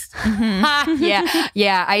rapist? Yeah.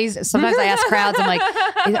 Sometimes I ask crowds, I'm like,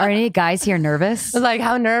 are any guys here nervous?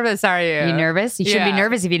 How nervous are you? Are you nervous? You shouldn't be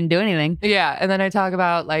nervous if you didn't do anything. Yeah. And then I talk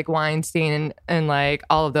about Weinstein and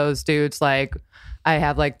all of those dudes, I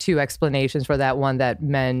have like two explanations for that. One, that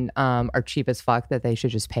men are cheap as fuck, that they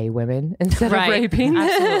should just pay women instead of raping.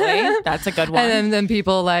 Absolutely. That's a good one. And then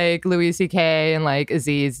people like Louis C.K. and like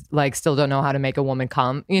Aziz like still don't know how to make a woman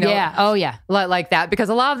come, you know? Yeah. Oh, yeah. Like that, because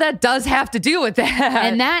a lot of that does have to do with that.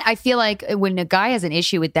 And that, I feel like when a guy has an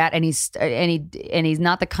issue with that and he's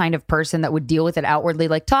not the kind of person that would deal with it outwardly,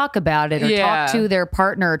 like talk about it or talk to their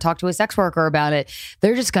partner or talk to a sex worker about it,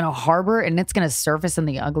 they're just going to harbor it and it's going to surface in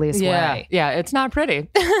the ugliest way. Yeah, it's not pretty.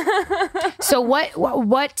 So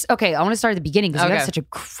what, okay, I want to start at the beginning because you have such a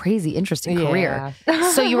crazy, interesting career.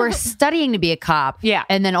 So you were studying to be a cop. Yeah.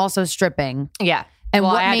 And then also stripping. Yeah. And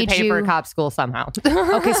well, what I had made to pay you for cop school somehow.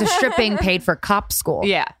 Okay, so stripping paid for cop school.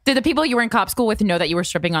 Yeah. Did the people you were in cop school with know that you were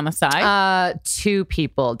stripping on the side? Two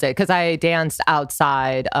people did, because I danced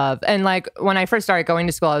outside of, and like when I first started going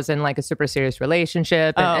to school, I was in like a super serious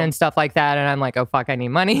relationship and stuff like that. And I'm like, oh fuck, I need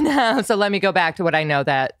money now. So let me go back to what I know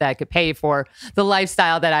that could pay for the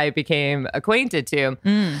lifestyle that I became acquainted to.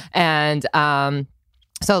 And,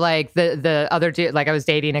 so like the other dude, like I was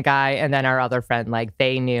dating a guy, and then our other friend, like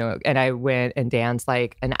they knew, and I went and danced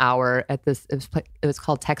like an hour at this. It was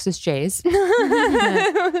called Texas Jays.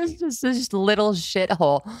 It was just a little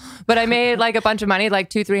shithole, but I made like a bunch of money,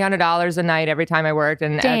 like $200-300 a night every time I worked.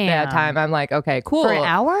 And Damn. at that time, I'm like, okay, cool. For an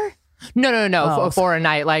hour? No, for a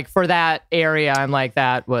night, like for that area, I'm like,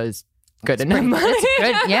 that was good enough money.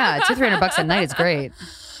 Good. Yeah, $200-300 a night is great.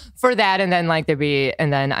 For that, and then like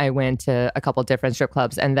and then I went to a couple different strip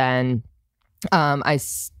clubs, and then I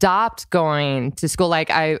stopped going to school.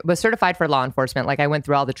 Like I was certified for law enforcement. Like I went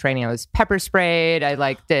through all the training. I was pepper sprayed. I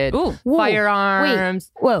like did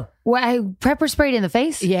firearms. Whoa. Pepper sprayed in the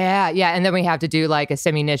face? Yeah. And then we have to do like a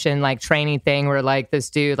simunition like training thing where like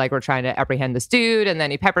this dude, like we're trying to apprehend this dude, and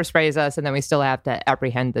then he pepper sprays us, and then we still have to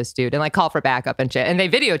apprehend this dude and like call for backup and shit. And they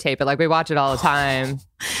videotape it. Like we watch it all the time.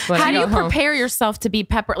 How do you prepare yourself to be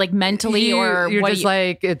pepper, like mentally, you're just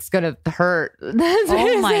like, it's gonna hurt. Oh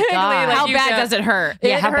my God. Like, how bad does it hurt?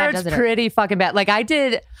 It hurts pretty fucking bad. Like I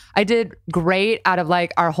did great out of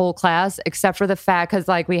like our whole class, except for the fact, because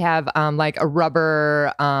like we have like a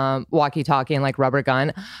rubber walkie-talkie and like rubber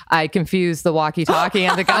gun. I confused the walkie-talkie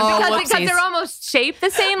and the gun because they're almost shaped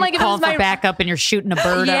the same. Like it Call was for my backup and you're shooting a bird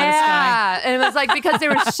out of the sky. And it was like because they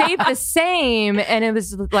were shaped the same, and it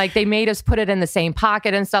was like they made us put it in the same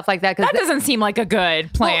pocket and stuff like that. That doesn't seem like a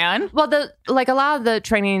good plan. Well, like a lot of the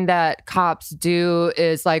training that cops do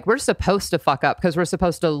is like we're supposed to fuck up because we're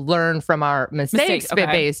supposed to learn from our mistakes. Okay.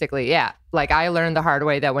 Basically, yeah. Like I learned the hard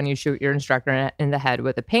way that when you shoot your instructor in the head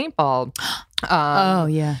with a paintball,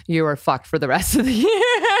 you were fucked for the rest of the year.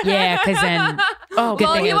 Yeah, because then good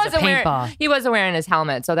thing it was a paintball. He wasn't wearing his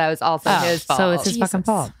helmet, so that was also his fault. So it's his fucking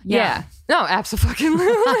fault. Yeah. No, absolutely.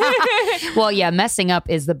 Well, yeah, messing up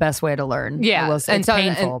is the best way to learn. Yeah, it's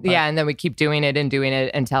painful. And then we keep doing it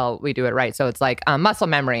until we do it right. So it's like muscle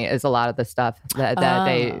memory is a lot of the stuff that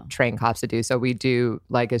they train cops to do. So we do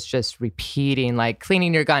like it's just repeating, like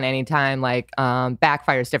cleaning your gun anytime, like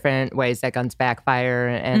backfires different ways that guns backfire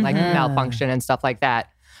and like malfunction and stuff like that.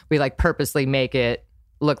 We like purposely make it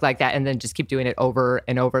look like that and then just keep doing it over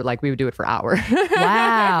and over. Like we would do it for hours.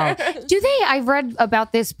 Wow. I've read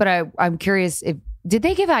about this, but I'm curious did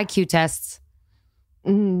they give IQ tests?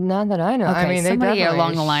 Not that I know. Okay, I mean, somebody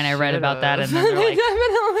along the line I read about that, and then they're like,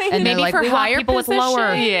 and maybe like, for we want higher people with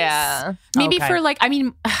lower. Yeah. Maybe Okay. for like, I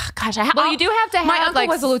mean, gosh, Well, you do have to have my uncle like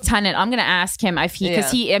was a lieutenant. I'm going to ask him if because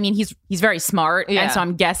he's very smart, and so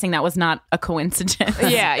I'm guessing that was not a coincidence.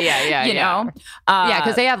 Yeah. You know,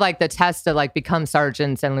 because they have like the tests to like become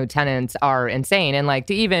sergeants and lieutenants are insane, and like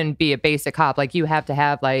to even be a basic cop, like you have to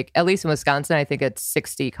have like at least in Wisconsin, I think it's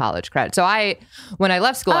 60 college credits. So when I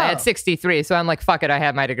left school, I had 63. So I'm like, fuck it, I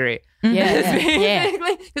have my degree. Yeah.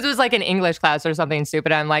 Because it was like an English class or something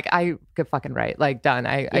stupid. I'm like, I could fucking write. Like, done.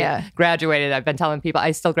 I graduated. I've been telling people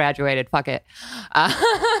I still graduated. Fuck it. And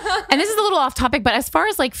this is a little off topic, but as far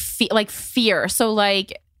as like fear, so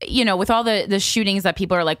like, you know, with all the shootings that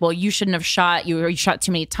people are like, well, you shouldn't have shot. You shot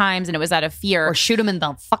too many times, and it was out of fear. Or shoot him in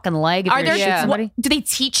the fucking leg. If Are there? shoot somebody? Do they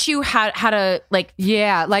teach you how to like?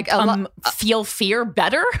 Yeah, like feel fear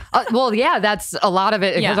better? Well, yeah, that's a lot of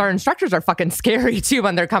it because our instructors are fucking scary too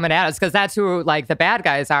when they're coming at us because that's who like the bad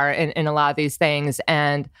guys are in a lot of these things.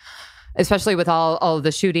 And especially with all of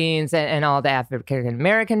the shootings and all the African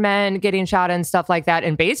American men getting shot and stuff like that.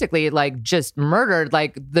 And basically like just murdered.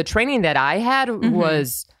 Like the training that I had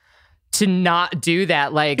was to not do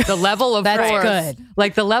that. Like the level of That's force, good.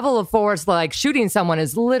 like the level of force, like shooting someone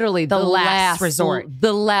is literally the last resort.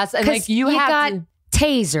 The last, and like you have got to,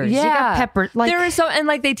 tasers. Yeah. You got pepper. Like, there is so, and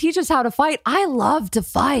like they teach us how to fight. I love to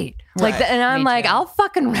fight. Like, and I'm Me like, too. I'll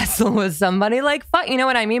fucking wrestle with somebody. Like, fuck, you know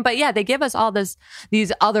what I mean? But yeah, they give us all these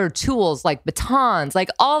other tools, like batons, like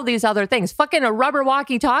all these other things. Fucking a rubber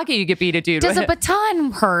walkie-talkie you could beat a dude does with. a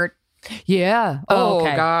baton hurt? Yeah. Oh, Oh,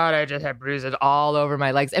 okay. God. I just had bruises all over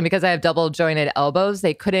my legs. And because I have double jointed elbows,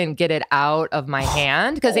 they couldn't get it out of my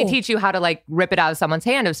hand because they teach you how to like rip it out of someoone's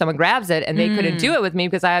hand if someone grabs it. And they couldn't do it with me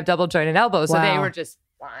because I have double jointed elbows. So they Wow. were just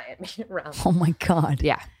flying me around. Oh my God.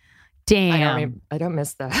 Yeah. Damn. I don't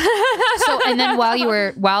miss that. So, and then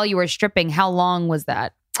while you were stripping, how long was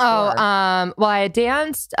that? well, I had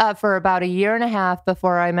danced for about 1.5 years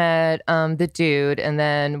before I met the dude, and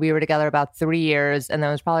then we were together about 3 years, and then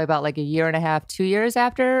it was probably about like 1.5 years, 2 years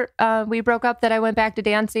after we broke up that I went back to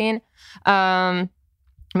dancing.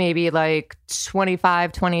 Maybe like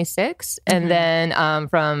 25, 26, and then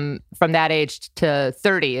from that age to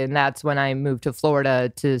 30, and that's when I moved to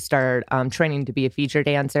Florida to start training to be a feature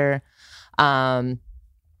dancer.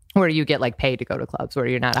 Where you get like paid to go to clubs, where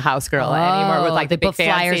you're not a house girl anymore with like the they big put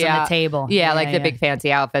flyers fancy on the table. Yeah, like the big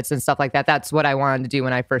fancy outfits and stuff like that. That's what I wanted to do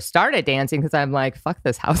when I first started dancing, because I'm like, fuck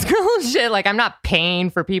this house girl shit. Like, I'm not paying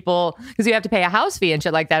for people because you have to pay a house fee and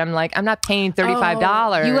shit like that. I'm like, I'm not paying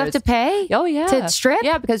 $35. You have to pay? Oh yeah, To strip?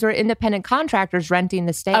 Yeah, because we're independent contractors renting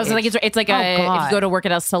the stage. I was like, it's like if God. you go to work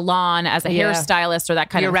at a salon as a Yeah. hairstylist or that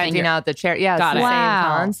kind you're of thing. renting out the chair. Yeah, Got it's it. the same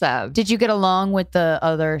Wow. concept. Did you get along with the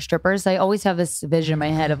other strippers? I always have this vision in my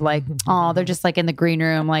head of like, oh, they're just like in the green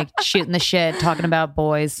room, like shooting the shit, talking about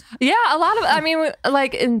boys. Yeah, a lot of, I mean,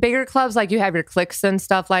 like in bigger clubs, like you have your cliques and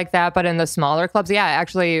stuff like that. But in the smaller clubs, yeah,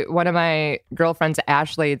 actually, one of my girlfriends,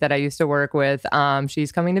 Ashley, that I used to work with,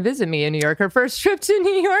 she's coming to visit me in New York. Her first trip to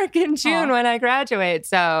New York in June when I graduate.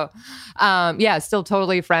 So, yeah, still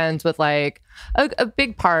totally friends with like a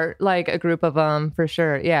big part, like a group of them for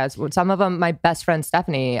sure. Yeah, some of them, my best friend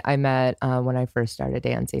Stephanie, I met when I first started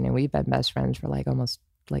dancing, and we've been best friends for like almost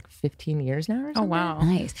like 15 years now or something. Oh wow.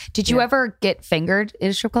 Nice. Did you ever get fingered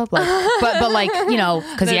in a strip club? Like, but like, you know,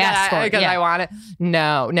 because you asked for it. Because I want it.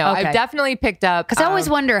 No. Okay. I've definitely picked up. Because I always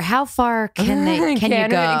wonder how far can you go?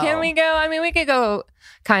 Can we go? I mean, we could go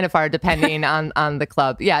kind of far depending on the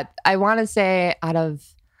club. Yeah, I want to say out of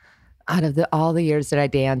all the years that I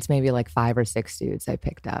danced, maybe like 5 or 6 dudes I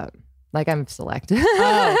picked up. Like, I'm selective.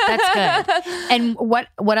 Oh, that's good. And what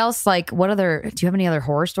else? Like, what other? Do you have any other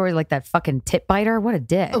horror stories like that fucking tit biter? What a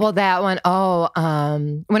dick. Well, that one,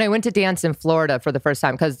 when I went to dance in Florida for the first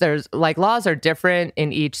time, because there's like laws are different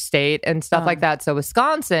in each state and stuff like that. So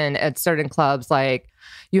Wisconsin, at certain clubs, like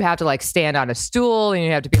you have to like stand on a stool and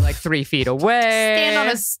you have to be like 3 feet away. Stand on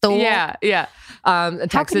a stool? Yeah.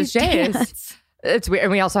 Texas can you Jays. dance? It's weird.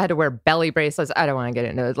 And we also had to wear belly bracelets. I don't want to get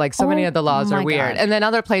into it. Like, so many of the laws are my weird. God. And then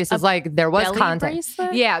other places, like there was belly contact.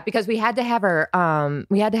 bracelet? Yeah, because we had to have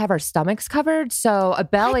our stomachs covered. So a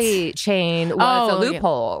belly chain was a Oh, yeah.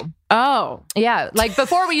 loophole. Oh. Yeah, like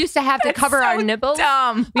before we used to have to cover our nipples.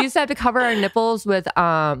 Dumb. We used to have to cover our nipples with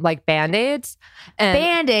like Band-Aids. And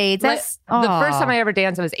Band-Aids. like, That's the first time I ever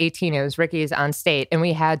danced, I was 18. It was Ricky's on state, and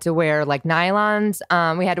we had to wear like nylons.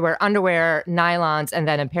 We had to wear underwear, nylons, and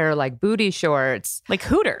then a pair of like booty shorts. Like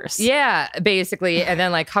Hooters. Yeah, basically, and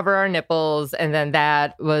then like cover our nipples, and then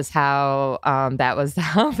that was how that was the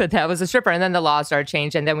outfit. That was a stripper, and then the laws started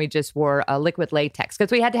changed, and then we just wore liquid latex because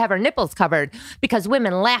we had to have our nipples covered because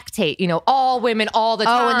women lactate. You know, all women all the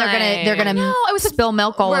time. Oh, and they're gonna it was spill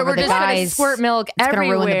milk all over we're the just gonna guys. squirt milk It's gonna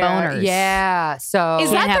everywhere. ruin the boners. Yeah, so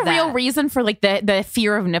Is Can't that have the real that. reason for like the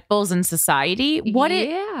fear of nipples in society?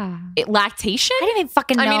 Yeah. Lactation? I didn't even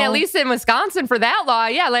fucking know. I mean, at least in Wisconsin for that law,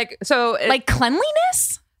 yeah. Like, so Like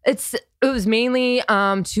cleanliness? it was mainly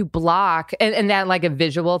to block and that like a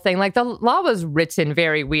visual thing. Like the law was written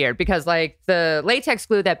very weird because like the latex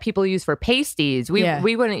glue that people use for pasties, we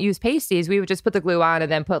wouldn't use pasties. We would just put the glue on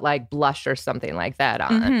and then put like blush or something like that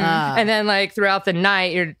on. And then like throughout the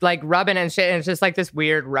night, you're like rubbing and shit, and it's just like this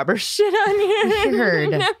weird rubber shit on your Weird.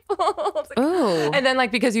 nipples. Ooh. And then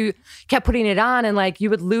like because you kept putting it on and like you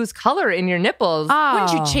would lose color in your nipples.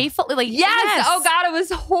 Wouldn't you chafe? Like, Yes. Oh God, it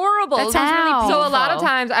was horrible. That sounds really Ow. So a lot of painful.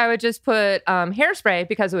 times I would just put hairspray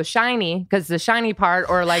because it was shiny, because the shiny part,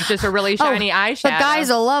 or like just a really shiny eyeshadow. the guys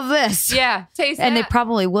will love this. yeah, taste And they that.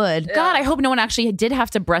 probably would. God, I hope no one actually did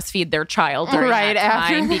have to breastfeed their child during Right that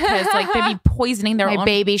time after. because like they'd be poisoning their My own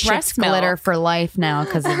baby shits breast milk. glitter for life now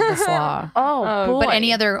because of this law. Oh, boy. But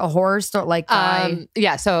any other horror story like guy?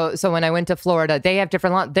 Yeah. So when I went to Florida, they have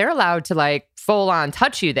different laws. They're allowed to like full on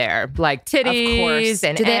touch you there, like titties course.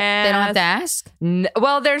 and Do they ass. don't have to ask?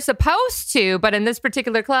 Well, they're supposed to, but in this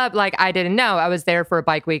particular club, like I didn't know. I was there for a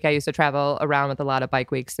bike week. I used to travel around with a lot of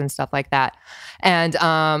bike weeks and stuff like that. And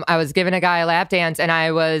I was giving a guy a lap dance, and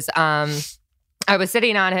I was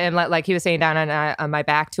sitting on him, like he was sitting down on my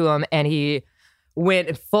back to him, and he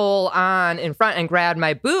went full on in front and grabbed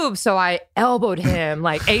my boob. So I elbowed him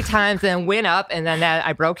like 8 times, then went up, and then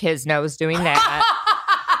I broke his nose doing that.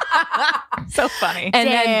 So funny.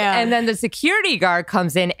 And then the security guard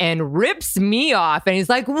comes in and rips me off, and he's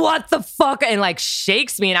like, "What the fuck?" and like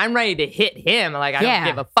shakes me, and I'm ready to hit him. Like, I don't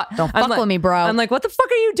give a fuck. Don't fuck with me, bro. I'm like, "What the fuck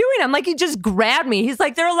are you doing?" I'm like, "He just grabbed me." He's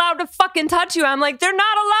like, "They're allowed to fucking touch you." I'm like, "They're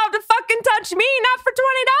not allowed to fucking touch me, not for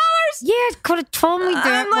 $20." Yeah, could have told me that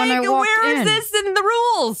I'm when I like, walked "Where in. is this in the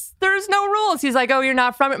rules? There's no rules." He's like, "Oh, you're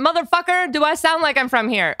not from it, motherfucker. Do I sound like I'm from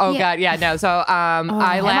here?" Oh Yeah. God, yeah, no. So Am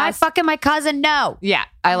I fucking my cousin? No. Yeah,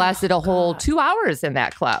 I lasted a whole 2 hours in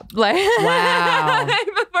that club. Like, Wow.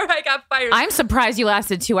 before I got fired. I'm surprised you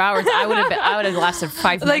lasted 2 hours. I would have lasted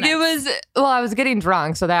 5 minutes. Like it was, well, I was getting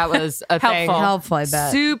drunk, so that was a thing. Helpful, I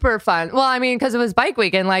bet. Super fun. Well, I mean, because it was bike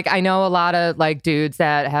week, and like I know a lot of like dudes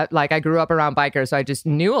that have, like I grew up around bikers, so I just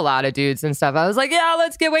knew a lot of dudes and stuff. I was like, yeah,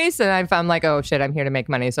 let's get wasted. And I'm like, oh shit, I'm here to make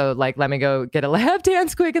money, so like let me go get a lap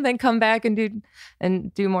dance quick, and then come back and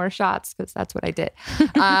do more shots, because that's what I did.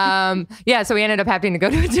 Yeah, so we ended up having to go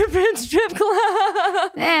to a different strip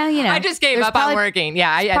club. Yeah, you know. I just gave there's up probably- on working.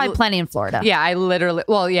 Yeah, I Probably plenty in Florida. Yeah, I literally,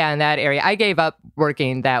 well, yeah, in that area. I gave up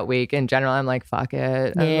working that week in general. I'm like, fuck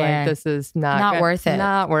it. I'm Yeah. like, this is Not worth it.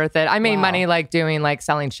 Not worth it. I made Wow. money like doing like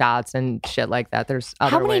selling shots and shit like that. There's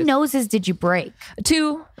other How many ways. noses did you break?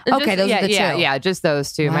 2. Okay, those yeah, are the yeah, 2. Yeah, just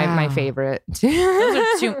those 2. My Wow. favorite.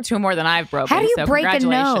 Those are two more than I've broken. How do you so break a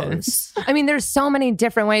congratulations. nose? I mean, there's so many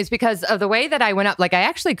different ways because of the way that I went up. Like, I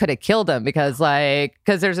actually could have killed him because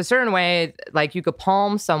there's a certain way, like, you could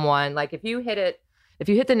palm someone. Like, if you hit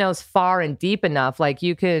the nose far and deep enough, like,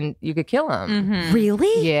 you could kill him. Mm-hmm.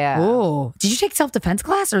 Really? Yeah. Oh, did you take self-defense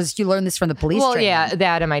class, or did you learn this from the police? Well, training? yeah,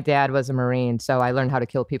 that and my dad was a Marine, so I learned how to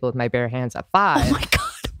kill people with my bare hands at 5. Oh my god!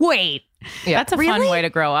 Wait. Yeah. That's a Really? fun way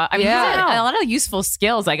to grow up. I mean, Yeah. he had a lot of useful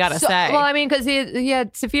skills, I gotta say. Well, I mean, because he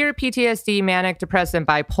had severe PTSD, manic depressive,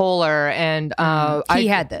 bipolar, and He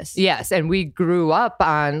had this. Yes, and we grew up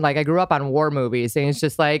on I grew up on war movies, and it's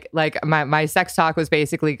just like my sex talk was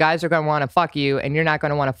basically, guys are going to want to fuck you, and you're not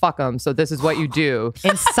going to want to fuck them, so this is what you do.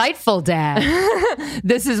 Insightful, Dad.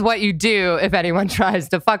 This is what you do if anyone tries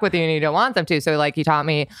to fuck with you and you don't want them to. So like he taught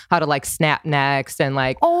me how to like snap necks and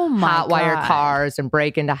like Oh my hotwire God. cars and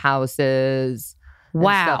break into houses. And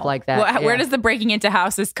Wow. stuff like that. Well, where Yeah. does the breaking into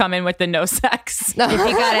houses come in with the no sex? If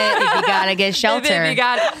you gotta get shelter, If you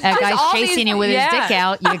got- that just guy's all chasing these- you with his yeah. dick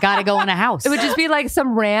out. You gotta go in a house. It would just be like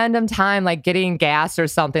some random time, like getting gas or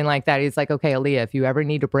something like that. He's like, okay, Aaliyah, if you ever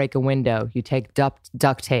need to break a window, you take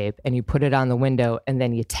duct tape and you put it on the window and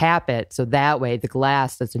then you tap it so that way the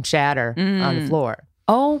glass doesn't shatter on the floor.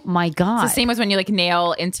 Oh my god! It's the same as when you like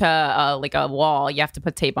nail into like a wall. You have to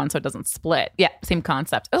put tape on so it doesn't split. Yeah, same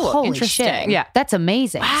concept. Oh, Holy interesting. shit! Yeah. that's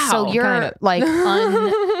amazing. Wow, so you're kinda. like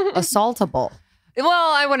unassaultable. Well,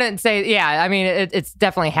 I wouldn't say, yeah. I mean, it's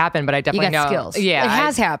definitely happened, but I definitely got know skills. Yeah, It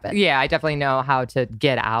has happened. Yeah, I definitely know how to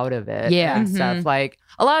get out of it. Yeah. and stuff. Like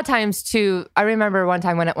a lot of times too. I remember one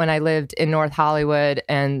time when I lived in North Hollywood,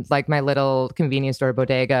 and like my little convenience store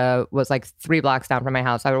bodega was like 3 blocks down from my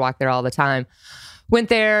house. I would walk there all the time. Went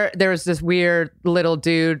there was this weird little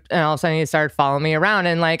dude, and all of a sudden he started following me around.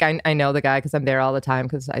 And like I know the guy because I'm there all the time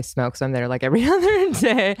because I smoke, so I'm there like every other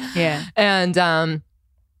day. Yeah. And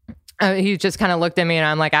he just kind of looked at me, and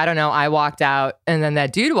I'm like, I don't know. I walked out, and then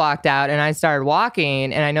that dude walked out, and I started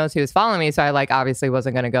walking, and I noticed he was following me, so I like obviously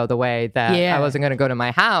wasn't going to go the way that Yeah. I wasn't going to go to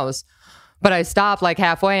my house. But I stopped like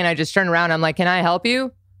halfway, and I just turned around. I'm like, can I help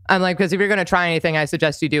you? I'm like, because if you're going to try anything, I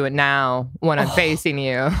suggest you do it now when I'm facing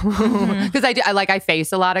you. Because I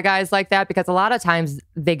face a lot of guys like that, because a lot of times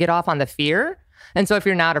they get off on the fear. And so if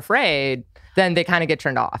you're not afraid, then they kind of get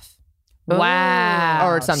turned off. Wow.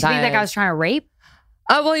 Or So you think sometimes- that guy was trying to rape?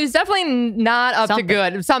 Well, he was definitely not up Something. to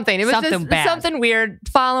good. Something. It was Something just bad. something weird.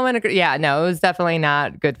 Following. Yeah, no, it was definitely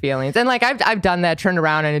not good feelings. And like I've done that. Turned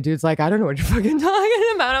around and a dude's like, I don't know what you're fucking talking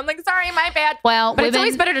about. I'm like, sorry, my bad. Well, But it's women-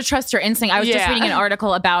 always better to trust your instinct. I was just Yeah. reading an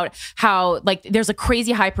article about how like there's a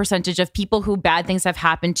crazy high percentage of people who bad things have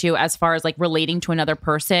happened to as far as like relating to another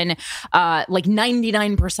person. Like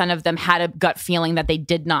 99% of them had a gut feeling that they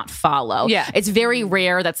did not follow. Yeah. It's very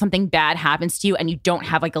rare that something bad happens to you and you don't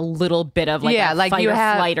have like a little bit of like Yeah, a like fight you or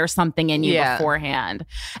flight or something in you beforehand.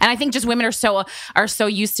 And I think just women are so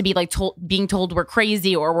used to being told we're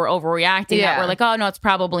crazy or we're overreacting that we're like, oh no, it's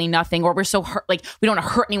probably nothing, or we're so hurt, like we don't want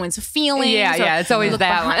to hurt anyone's feelings. It's always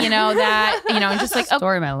that one. And just like,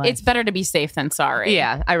 Story of my life. it's better to be safe than sorry.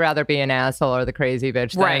 Yeah, I'd rather be an asshole or the crazy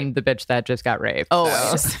bitch than the bitch that just got raped.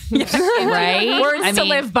 Always. So. Right? Words to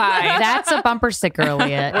live by. That's a bumper sticker,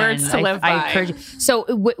 Aleah. Words to live by. I encourage you. So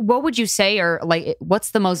what would you say, or like,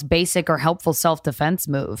 what's the most basic or helpful self-defense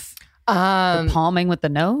move? The palming with the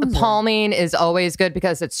nose? Palming is always good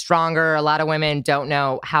because it's stronger. A lot of women don't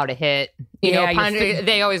know how to hit.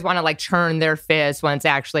 They always want to like turn their fist when it's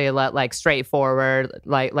actually like straightforward,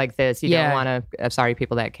 like this. You don't want to. I'm sorry,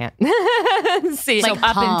 people that can't see. Like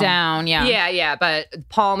up and down. Yeah. But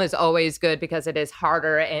palm is always good because it is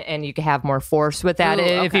harder and you can have more force with that.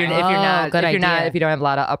 If you don't have a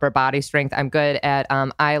lot of upper body strength, I'm good at.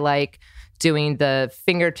 I like doing the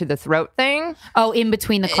finger to the throat thing. Oh, in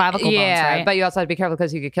between the clavicle bones, right? But you also have to be careful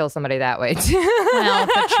because you could kill somebody that way too. Well,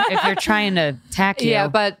 if you're trying to attack you. Yeah,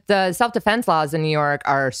 but the self-defense laws in New York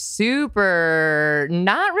are super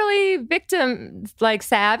not really victim like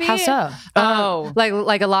savvy. How so?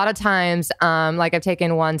 Like a lot of times, like I've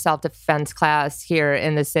taken one self-defense class here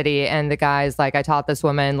in the city, and the guys like I taught this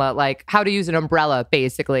woman like how to use an umbrella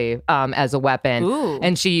basically as a weapon. Ooh.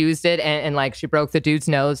 And she used it and like she broke the dude's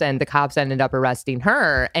nose, and the cops ended up arresting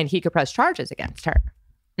her, and he could press charges against her.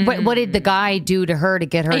 What did the guy do to her to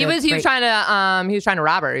get her? He was trying to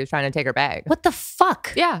rob her. He was trying to take her bag. What the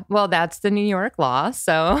fuck? Yeah, well, that's the New York law.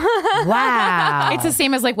 So wow, it's the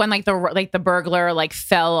same as like when the burglar like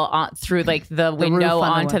fell through like the window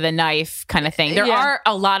onto the knife kind of thing. There are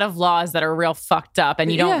a lot of laws that are real fucked up, and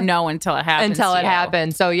you don't know until it happens.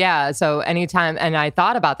 Happens. So anytime, and I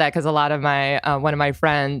thought about that because a lot of my one of my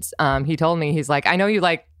friends, he told me, he's like, I know you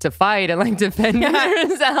like to fight and like defend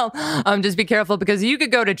yourself. Just be careful because you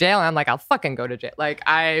could go to jail. And I'm like, I'll fucking go to jail. Like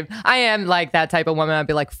I am like that type of woman. I'd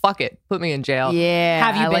be like, fuck it, put me in jail. Yeah.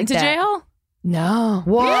 Have you been to jail? No.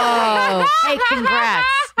 Whoa. Hey, congrats.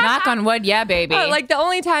 Knock on wood, yeah, baby. Like the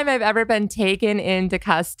only time I've ever been taken into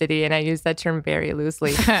custody, and I use that term very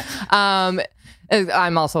loosely.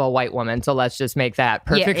 I'm also a white woman, so let's just make that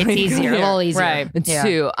perfectly it's easier, clear. a little easier. Right. Yeah.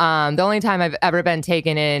 Two, the only time I've ever been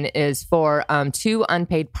taken in is for 2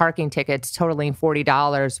 unpaid parking tickets totaling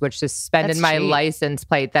 $40, which suspended my license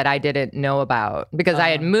plate that I didn't know about because I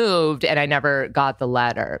had moved and I never got the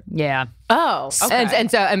letter. Yeah. Oh, okay.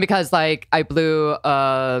 And because like I blew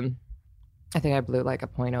I think I blew like a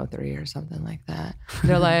 .03 or something like that.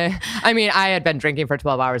 They're like, I mean, I had been drinking for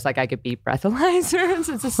 12 hours. Like I could beat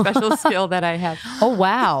breathalyzers. It's a special skill that I have. Oh,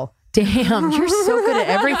 wow. Damn, you're so good at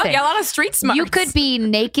everything. Yeah, a lot of street smarts. You could be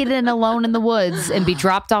naked and alone in the woods and be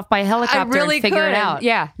dropped off by a helicopter and figure it out.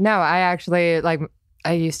 Yeah. No, I actually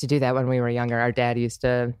I used to do that when we were younger. Our dad used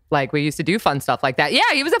to we used to do fun stuff like that. Yeah,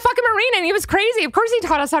 he was a fucking Marine and he was crazy. Of course he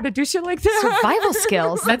taught us how to do shit like that. Survival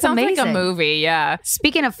skills. That sounds amazing. like a movie, yeah.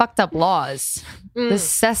 Speaking of fucked up laws, the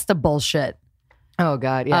SESTA bullshit. Oh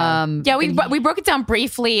God, yeah. We broke it down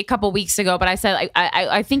briefly a couple weeks ago, but I said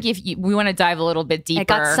I think we want to dive a little bit deeper. It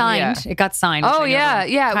got signed. Yeah. It got signed. Oh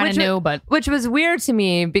yeah. Kind of new, but which was weird to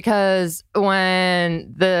me because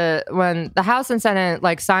when the House and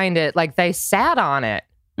Senate signed it, they sat on it.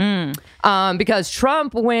 Because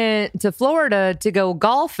Trump went to Florida to go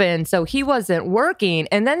golfing, so he wasn't working.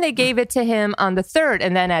 And then they gave it to him on the 3rd.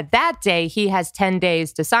 And then at that day, he has 10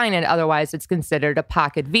 days to sign it. Otherwise, it's considered a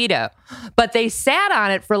pocket veto. But they sat on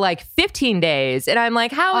it for 15 days. And I'm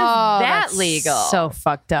like, how is that legal? So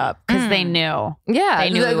fucked up because they knew. Yeah. They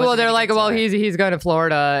knew they're like, well, he's going to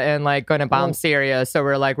Florida and going to bomb Syria. So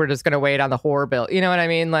we're just going to wait on the whore bill. You know what I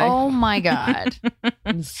mean? Oh my God.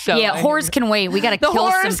 So whores can wait. We got to kill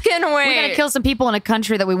some. Can wait. We got to kill some people in a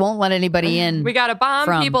country that we won't let anybody in. We got to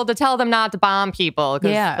bomb people to tell them not to bomb people.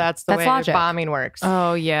 Yeah, that's the way logic. Bombing works.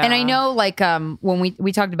 Oh yeah. And I know, when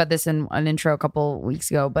we talked about this in an intro a couple weeks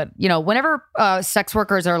ago, but whenever sex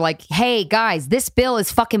workers are like, "Hey guys, this bill is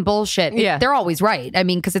fucking bullshit," they're always right. I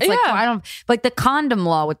mean, because it's I don't like the condom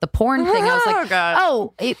law with the porn thing. I was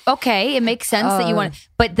like, okay, it makes sense that you want.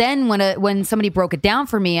 But then when somebody broke it down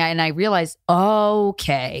for me, and I realized,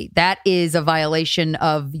 okay, that is a violation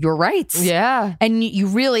of your rights. Yeah. And you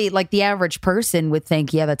really, the average person would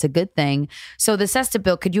think, yeah, that's a good thing. So the SESTA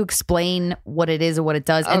bill, could you explain what it is or what it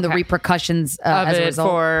does and the repercussions as a result?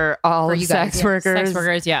 For all you sex guys? workers? Sex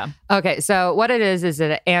workers, yeah. Okay, so what it is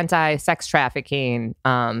an anti-sex trafficking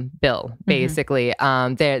bill, basically.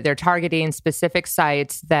 They're targeting specific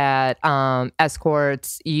sites that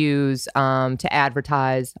escorts use to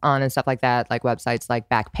advertise on and stuff like that, like websites like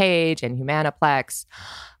Backpage and Humaniplex,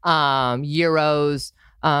 Euros,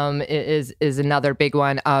 is another big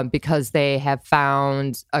one because they have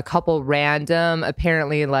found a couple random,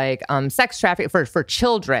 apparently like sex trafficking for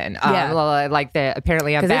children. Like they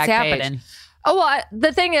apparently on Because it's Backpage. happening. Oh, well,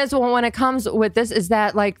 the thing is, when it comes with this, is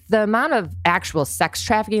that like the amount of actual sex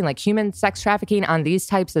trafficking, like human sex trafficking on these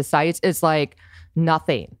types of sites is like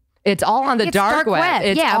nothing. It's all on the It's dark dark web.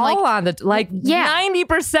 It's Yeah, I'm all like- on the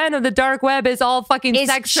 90% of the dark web is all fucking Is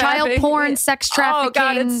sex child trafficking. porn, sex trafficking, Oh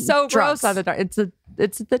god, it's so drugs. gross on the dark.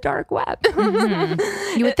 It's the dark web.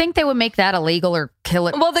 You would think they would make that illegal or kill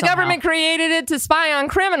it. Well, the somehow. government created it to spy on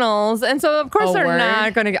criminals, and so of course Oh, they're word?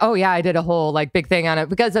 not going to. Oh yeah, I did a whole like big thing on it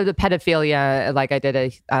because of the pedophilia. Like I did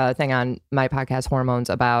a thing on my podcast, Hormones,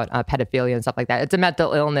 about pedophilia and stuff like that. It's a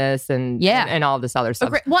mental illness and all this other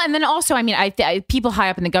stuff. Well, and then also, I mean, people high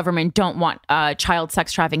up in the government don't want child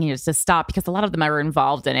sex trafficking to stop because a lot of them are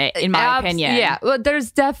involved in it, in my opinion. Yeah, well,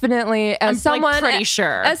 there's definitely I'm someone pretty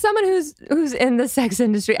sure. as someone who's in the sex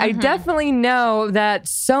industry, I definitely know that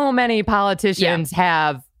so many politicians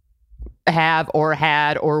have or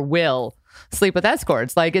had or will sleep with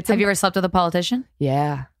escorts. Like it's Have you ever slept with a politician?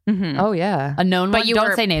 yeah. Oh yeah. A known But one? you Don't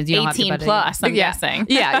were say names. You don't 18 have to, plus, I'm guessing.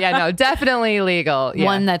 yeah, no, definitely legal. Yeah.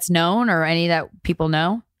 One that's known or any that people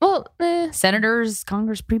know? Well, Senators,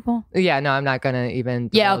 Congress people? yeah, no, I'm not gonna even.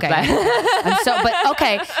 Yeah, divulge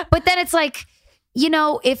okay. that. But then it's like, you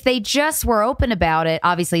know, if they just were open about it,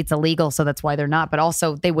 obviously it's illegal, so that's why they're not. But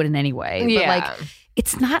also they wouldn't anyway. Yeah. But like,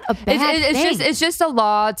 it's not a bad thing. It's just a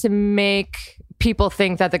law to make people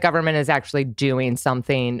think that the government is actually doing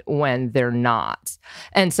something when they're not.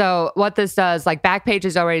 And so what this does, like Backpage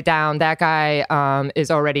is already down. That guy is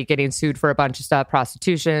already getting sued for a bunch of stuff,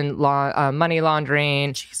 prostitution, money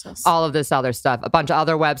laundering, all of this other stuff. A bunch of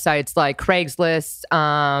other websites like Craigslist,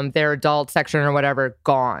 their adult section or whatever,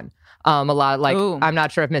 gone. A lot like I'm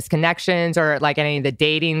not sure if misconnections or like any of the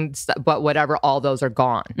dating stuff, but whatever, all those are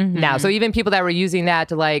gone now. So even people that were using that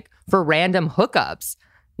to like for random hookups,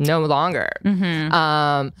 no longer.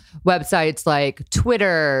 Websites like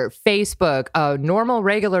Twitter, Facebook, normal,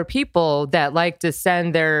 regular people that like to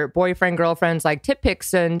send their boyfriend, girlfriends like tip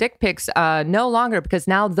pics and dick pics, no longer, because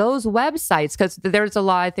now those websites, because there's a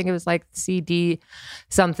law, I think it was like CDA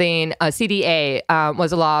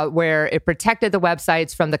was a law where it protected the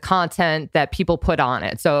websites from the content that people put on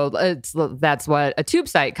it. So that's what a tube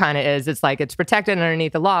site kind of is. It's like it's protected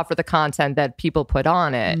underneath the law for the content that people put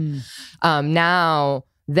on it. Now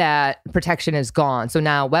that protection is gone. So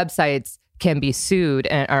now websites can be sued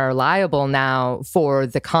and are liable now for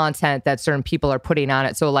the content that certain people are putting on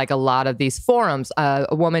it. So like a lot of these forums, a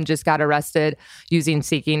woman just got arrested using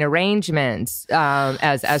Seeking Arrangements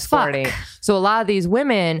as escorting. So a lot of these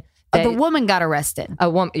women... The woman got arrested. A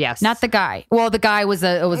woman, yes. Not the guy. Well, the guy was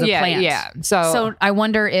a plant. Yeah. So I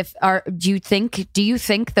wonder if do you think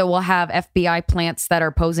that we'll have FBI plants that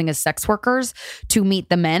are posing as sex workers to meet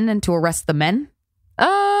the men and to arrest the men?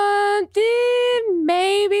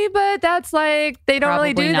 Maybe, but that's like they don't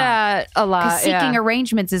really Probably do not. that a lot. Because Seeking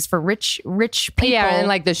Arrangements is for rich people. Yeah, and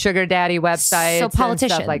like the sugar daddy websites, So and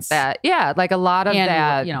politicians. stuff like that. Yeah, like a lot of and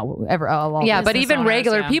that. you know, Yeah, but business even owners,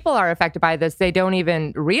 regular yeah. people are affected by this. They don't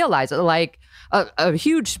even realize it. Like a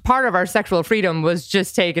huge part of our sexual freedom was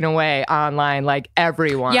just taken away online. Like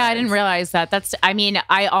everyone. Yeah, I didn't realize that.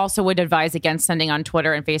 I also would advise against sending on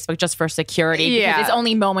Twitter and Facebook just for security. Yeah. Because it's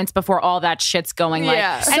only moments before all that shit's going. Like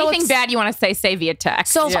Yeah. So anything bad you want to say via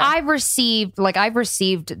text. So if Yeah. I've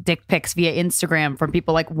received dick pics via Instagram from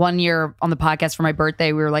people. Like 1 year on the podcast for my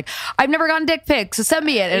birthday, we were like, I've never gotten dick pics, so send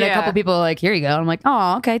me it. And a Yeah. couple people were like, here you go. I'm like,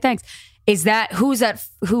 oh, okay, thanks. Is that who's that?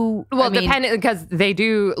 Who? Well, I mean, depending, because they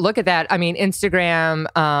do look at that. I mean, Instagram,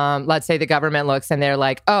 let's say the government looks and they're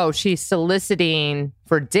like, oh, she's soliciting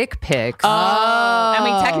for dick pics. and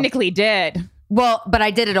we technically did. Well, but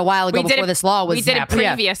I did it a while ago We did before it- this law was we did it happening.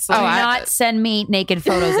 previously. Do Oh, not send me naked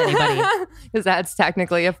photos, anybody. Because that's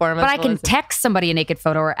technically a form of But I can solicitation. text somebody a naked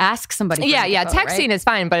photo or ask somebody. For a Yeah, naked yeah. photo, Texting right? is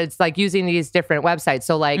fine, but it's like using these different websites.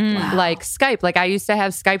 So like Skype. Like I used to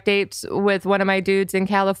have Skype dates with one of my dudes in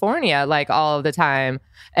California, like all of the time.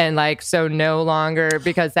 And like so no longer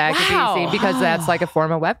because that could Wow. be seen because that's like a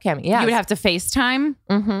form of webcam. Yeah. You would have to FaceTime.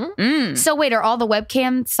 So wait, are all the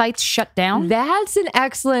webcam sites shut down? That's an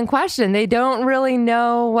excellent question. They don't really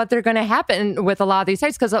know what they're going to happen with a lot of these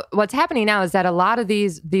sites because what's happening now is that a lot of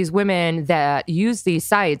these women that use these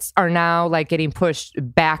sites are now like getting pushed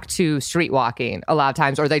back to street walking a lot of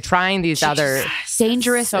times, or they're trying these other,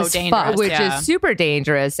 Dangerous So as dangerous. fuck. which Yeah. is super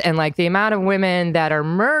dangerous. And like the amount of women that are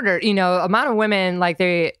murdered, amount of women like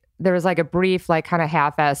there was like a brief, like kind of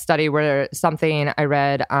half-assed study where something I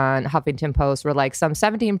read on Huffington Post where like some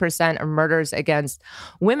 17% of murders against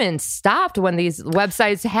women stopped when these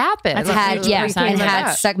websites happened.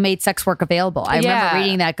 Made sex work available. I remember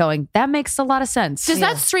reading that going, that makes a lot of sense. Does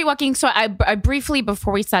that street walking? So I briefly,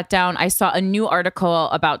 before we sat down, I saw a new article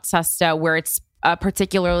about SESTA where it's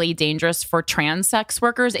particularly dangerous for trans sex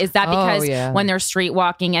workers. Is that because when they're street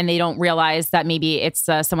walking and they don't realize that maybe it's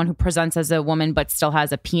someone who presents as a woman but still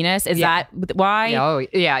has a penis? Is that why?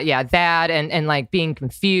 Yeah. That and like being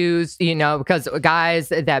confused, because guys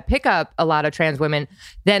that pick up a lot of trans women,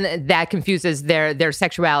 then that confuses their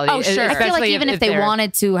sexuality. Oh, sure. I feel like even if they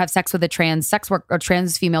wanted to have sex with a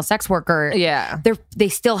trans female sex worker, they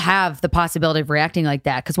still have the possibility of reacting like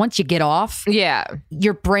that. Because once you get off,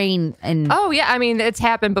 your brain and I mean, it's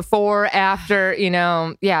happened before, after,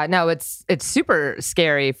 it's super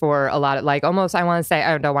scary for a lot of like almost, I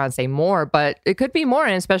don't want to say more, but it could be more.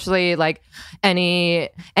 And especially like any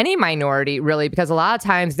minority really, because a lot of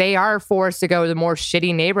times they are forced to go to more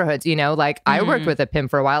shitty neighborhoods, like I worked with a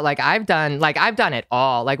pimp for a while. Like I've done it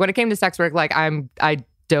all. Like when it came to sex work, like I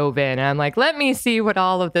dove in and I'm like, let me see what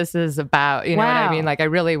all of this is about. You know what I mean? Like I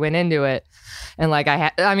really went into it and like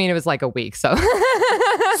it was like a week. So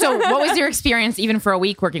So what was your experience even for a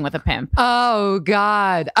week working with a pimp? Oh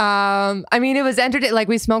God. It was entertaining. Like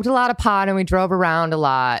we smoked a lot of pot and we drove around a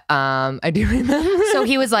lot. I do remember. So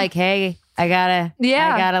he was like, hey, I got a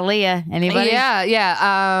Leah. Anybody?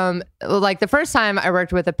 Yeah. Like the first time I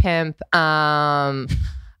worked with a pimp, I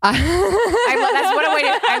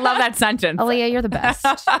love that sentence. Aaliyah, you're the best.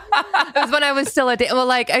 It was when I was still I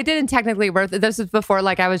didn't technically work. This was before,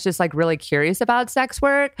 like I was just like really curious about sex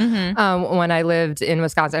work. When I lived in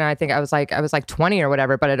Wisconsin, I think I was like 20 or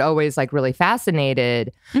whatever, but it always like really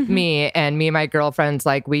fascinated me and my girlfriends.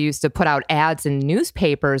 Like we used to put out ads in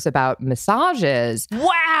newspapers about massages.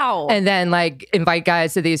 Wow. And then like invite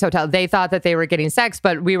guys to these hotels. They thought that they were getting sex,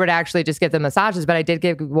 but we would actually just give them massages. But I did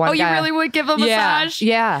give one guy. Oh, you really would give a massage?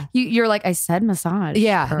 Yeah. You're like, I said massage.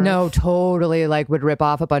 Yeah. No, totally. Like would rip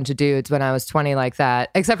off a bunch of dudes when I was 20 like that.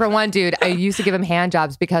 Except for one dude, I used to give him hand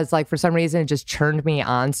jobs because like for some reason it just turned me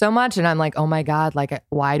on so much. And I'm like, oh my God, like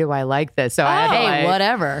why do I like this? So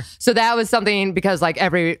whatever. So that was something because I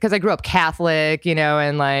grew up Catholic,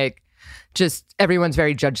 and like just everyone's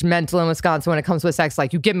very judgmental in Wisconsin when it comes with sex.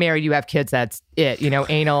 Like you get married, you have kids, that's it.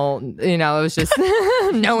 Anal, it was just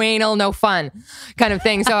no anal, no fun kind of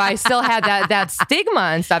thing. So I still had that stigma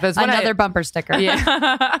and stuff. It was another bumper sticker.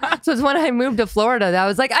 Yeah. So it's when I moved to Florida that I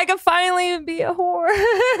was like, I could finally be a whore.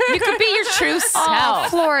 You could be your true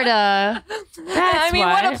self. Florida.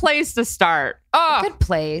 What a place to start. Oh, good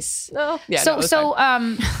place. Oh, yeah.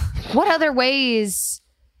 What other ways?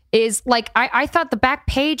 Is like, I thought the back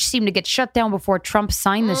page seemed to get shut down before Trump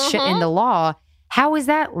signed this shit into law. How is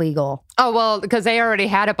that legal? Oh, well, because they already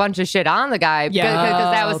had a bunch of shit on the guy. Because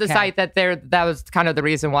that was the site that was kind of the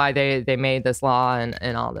reason why they made this law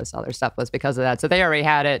and all this other stuff was because of that. So they already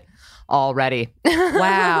had it already.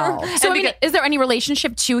 Wow. So is there any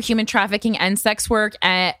relationship to human trafficking and sex work,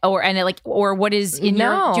 or what is in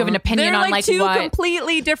your? Do you have an opinion on like two what?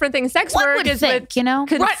 completely different things? Sex work is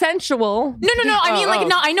consensual. No.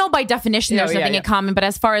 I know by definition there's nothing in common, but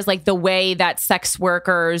as far as like the way that sex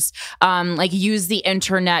workers like use the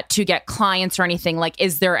internet to get clients or anything, like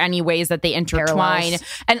is there any ways that they intertwine?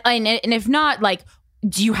 And if not, like,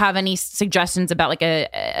 do you have any suggestions about like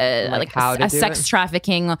a sex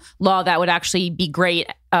trafficking law that would actually be great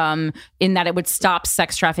in that it would stop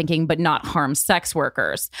sex trafficking but not harm sex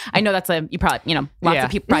workers? I know that's you probably, lots of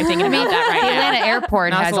people probably thinking about that right now. The Atlanta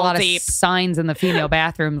airport has a lot of signs in the female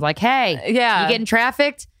bathrooms like, hey, you getting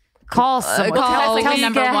trafficked? Call someone. That's like the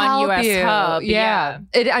number one U.S. hub. Yeah.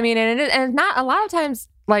 And not a lot of times,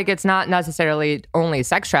 like it's not necessarily only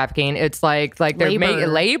sex trafficking. It's like they're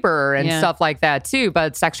labor and stuff like that too.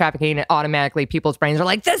 But sex trafficking, automatically people's brains are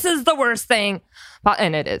like, this is the worst thing.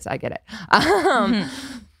 And it is. I get it.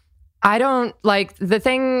 I don't like the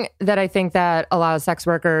thing that I think that a lot of sex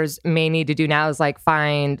workers may need to do now is like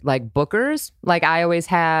find like bookers. Like I always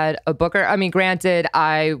had a booker. I mean, granted,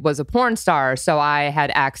 I was a porn star, so I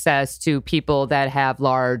had access to people that have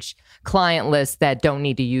large client lists that don't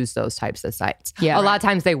need to use those types of sites. Yeah, a lot of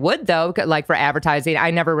times they would though, like for advertising. I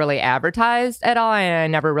never really advertised at all, and I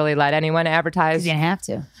never really let anyone advertise. You didn't have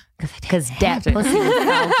to. Because dead pussy is so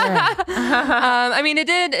good. I mean, it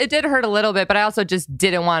did hurt a little bit, but I also just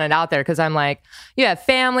didn't want it out there because I'm like, you have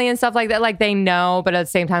family and stuff like that. Like they know, but at the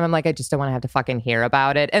same time, I'm like, I just don't want to have to fucking hear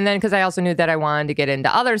about it. And then because I also knew that I wanted to get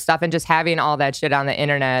into other stuff and just having all that shit on the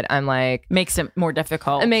internet, I'm like, Makes it more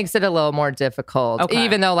difficult. it makes it a little more difficult. Okay.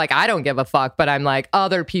 Even though like I don't give a fuck, but I'm like,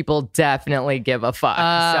 other people definitely give a fuck. So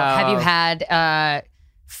Have you had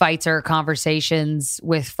fights or conversations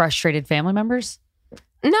with frustrated family members?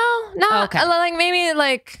 No, Okay. like maybe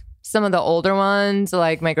like some of the older ones,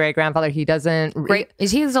 like my great grandfather, he doesn't. Great.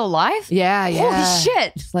 Is he still alive? Yeah. Holy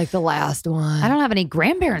shit. It's like the last one. I don't have any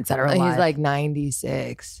grandparents that are alive. He's like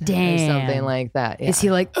 96. Damn. Or something like that. Yeah. Is he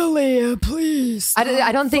like, Aaliyah, please?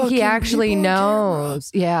 I don't think he actually knows.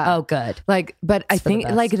 Yeah. Oh, good. Like, but I for the think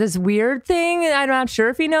best. like this weird thing, I'm not sure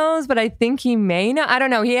if he knows, but I think he may know. I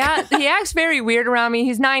don't know. He acts very weird around me.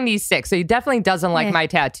 He's 96, so he definitely doesn't like my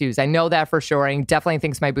tattoos. I know that for sure. And he definitely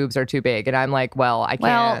thinks my boobs are too big. And I'm like, well, I can't.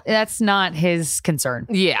 Well, that's not his concern.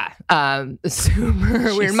 Yeah.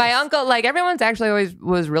 Super weird. My uncle, like everyone's actually always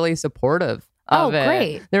was really supportive of it.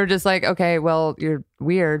 Great. They were just like, okay, well, you're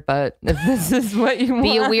weird, but if this is what you want.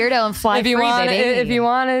 Be a weirdo and fly if you free, want, baby. if you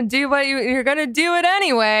want to do what you're going to do it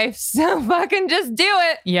anyway. So fucking just do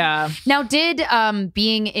it. Yeah. Now, did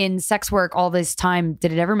being in sex work all this time,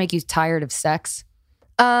 did it ever make you tired of sex?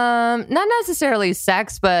 Not necessarily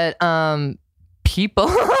sex, but people,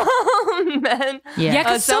 men. Yeah,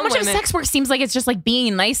 because so some much of women- sex work seems like it's just like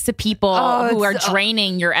being nice to people who are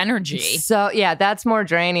draining your energy. So yeah, that's more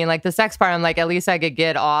draining. Like the sex part, I'm like, at least I could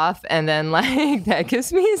get off, and then like that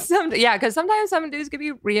gives me some. Yeah, because sometimes some dudes can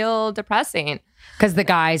be real depressing. Because the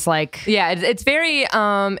guy's like, Yeah, it's very.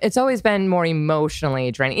 It's always been more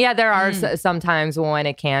emotionally draining. Yeah, there are some times when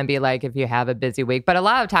it can be like if you have a busy week, but a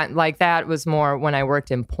lot of times like that was more when I worked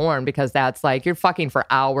in porn because that's like you're fucking for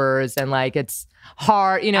hours and like it's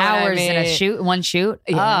hard. You know, hours what I mean? in a shoot, one shoot.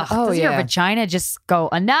 Yeah. Ugh, Oh, does your yeah. vagina just go,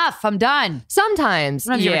 enough, I'm done? Sometimes,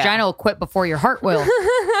 Sometimes your vagina will quit before your heart will.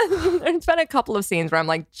 There's been a couple of scenes where I'm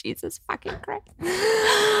like, Jesus fucking Christ.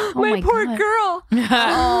 my poor God. girl.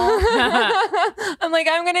 I'm like,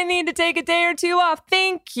 I'm going to need to take a day or two off.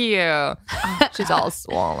 Thank you. She's all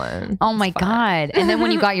swollen. Oh my God. And then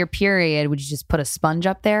when you got your period, would you just put a sponge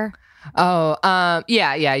up there? Oh,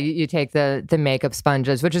 yeah. You take the makeup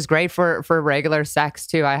sponges, which is great for regular sex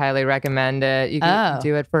too. I highly recommend it. You can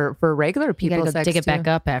do it for regular You people. gotta go sex dig it too. back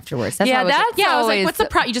up afterwards. That's Yeah, why I was like, that's Yeah, I was like, always what's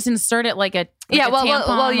the You just insert it like a yeah, a well,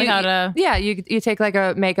 tampon without a. you take like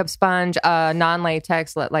a makeup sponge,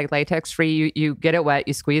 non-latex, like latex free. You get it wet,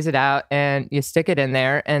 you squeeze it out, and you stick it in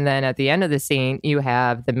there. And then at the end of the scene, you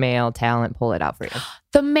have the male talent pull it out for you.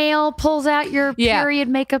 the male pulls out your Yeah. period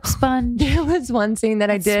makeup sponge. There was one scene that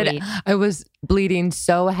I did. Sweet. I was bleeding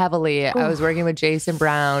so heavily. I was working with Jason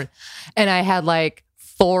Brown, and I had like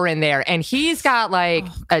 4 in there, and he's got like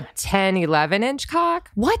a 10, 11 inch cock.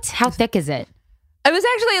 What? How thick is it? It was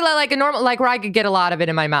actually like a normal, like where I could get a lot of it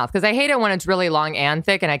in my mouth because I hate it when it's really long and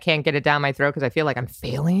thick and I can't get it down my throat because I feel like I'm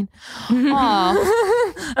failing.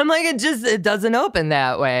 Aw. I'm like, it doesn't open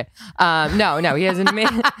that way. No, he has an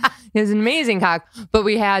amazing cock, but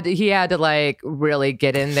he had to like really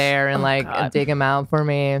get in there and dig him out for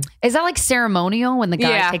me. Is that like ceremonial when the guy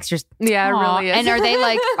Yeah. takes your? Yeah, it Aw. really is. And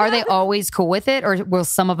are they always cool with it, or will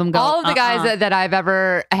some of them go? All of the guys that I've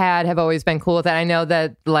ever had have always been cool with it. I know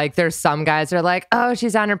that like there's some guys that are like, oh,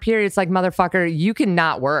 she's on her period. It's like, motherfucker, you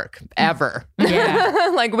cannot work ever.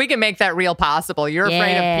 Yeah. Like we can make that real possible. You're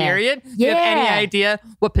afraid Yeah. of period? You have any Yeah. idea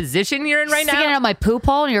what position you're in right Sticking it now? out my poop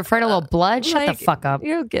hole, and you're afraid of a little blood. Shut Like, the fuck up.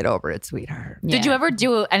 You'll get over it, sweetheart. Did you ever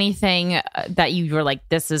do anything that you were like,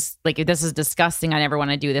 this is disgusting. I never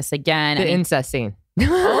want to do this again? The incest scene.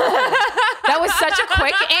 That was such a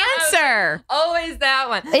quick answer. Always that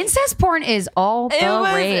one. Incest porn is all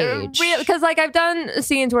the rage. Because like I've done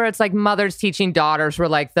scenes where it's like mothers teaching daughters where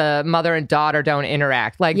like the mother and daughter don't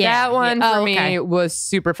interact. Like Yeah. that one Yeah. for Oh, me okay. was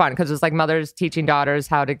super fun because it's like mothers teaching daughters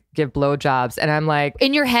how to give blowjobs. And I'm like,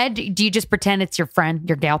 In your head, do you just pretend it's your friend,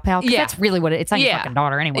 your gal pal? 'Cause Yeah. that's really what it's not your Yeah. fucking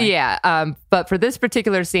daughter anyway. yeah. But for this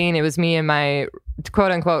particular scene, it was me and my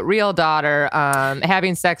quote unquote real daughter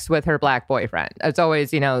having sex with her black boyfriend. It's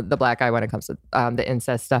always, the black guy when it comes to the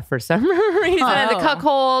incest stuff for some reason. And the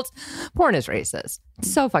cuckolds. Porn is racist.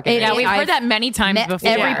 It's so fucking Yeah, racist. we've heard that many times before.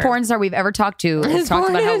 Every porn star we've ever talked to has talked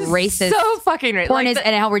about how Porn is racist so fucking racist. porn Like is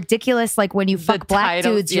and how ridiculous. Like when you fuck black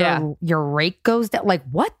titles, dudes, yeah. your rate goes down. Like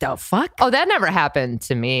what the fuck? Oh, that never happened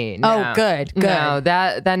to me. Oh, No. good. No,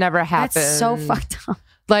 that never happened. That's so fucked up.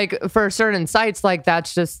 like for certain sites, like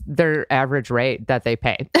that's just their average rate that they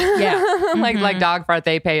pay. Yeah. like dog fart,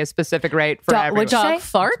 they pay a specific rate for everyone. Dog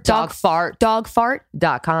fart?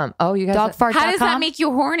 Dogfart.com. Oh, you guys. Dogfart.com. How does that make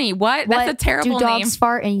you horny? What? That's a terrible Do name. dogs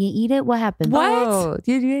fart and you eat it? What happens? What? Oh,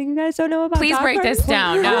 you guys don't know about Please dog break fart? this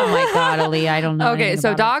down. No. Oh my God, Ali, I don't know. Okay, anything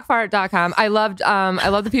so about dogfart.com. I love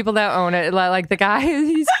the people that own it. Like the guy,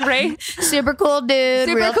 he's great. it. Super cool dude.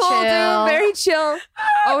 Super real cool chill. dude, very chill.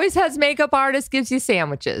 Always has makeup artist, gives you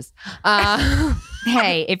sandwiches.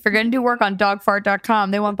 Hey, if you're gonna do work on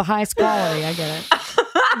dogfart.com, they want the highest quality. I get it.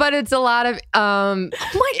 But it's a lot of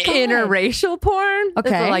interracial porn.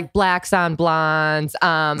 Okay. It's like blacks on blondes.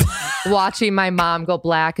 Watching my mom go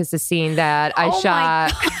black is a scene that I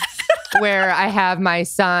shot. Where I have my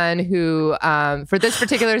son who, for this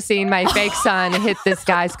particular scene, my fake son hit this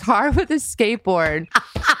guy's car with a skateboard.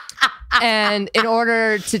 And in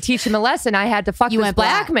order to teach him a lesson, I had to fuck this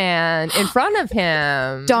black man in front of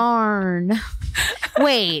him. Darn.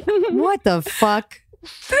 Wait, what the fuck?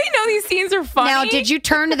 Do they know these scenes are funny? Now, did you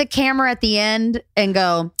turn to the camera at the end and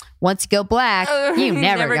go, once you go black, you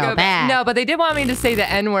never go back? No, but they did want me to say the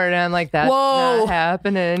N-word, and I'm like, that's not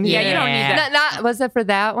happening. Yeah, you don't need that. Not, was it for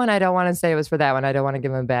that one? I don't want to say it was for that one. I don't want to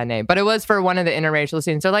give him a bad name. But it was for one of the interracial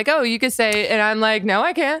scenes. They're like, oh, you could say, and I'm like, no,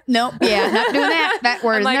 I can't. Nope. Yeah, not doing that. That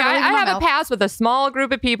word I'm is like, never I leaving my have mouth. a pass with a small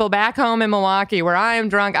group of people back home in Milwaukee where I am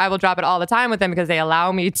drunk. I will drop it all the time with them because they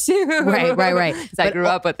allow me to. Right. 'Cause I grew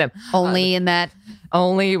up with them. Only in that.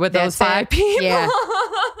 Only with those That's 5 it. people. Yeah.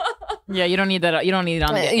 Yeah, you don't need that. You don't need it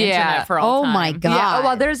on the Yeah. internet for all Oh time. my God. Yeah,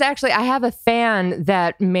 well, there's actually, I have a fan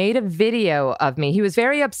that made a video of me. He was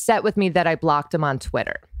very upset with me that I blocked him on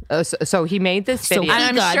Twitter. So he made this video. And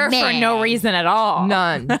I'm got sure for mad. no reason at all.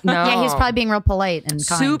 None. No. Yeah, he's probably being real polite and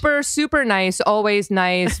kind. super nice, always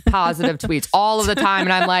nice, positive tweets all of the time.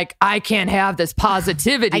 And I'm like, I can't have this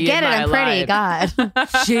positivity. I get it. in my I'm pretty. life.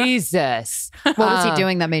 God. Jesus. What was he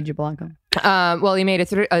doing that made you block him? Well, he made a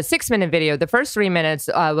 6-minute video. The first 3 minutes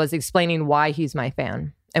was explaining why he's my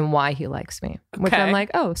fan and why he likes me, which Okay. I'm like,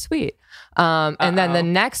 oh, sweet. And then the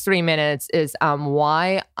next 3 minutes is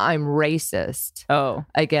why I'm racist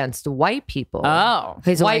against white people. Oh.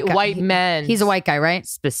 He's a white guy. men. He's a white guy, right?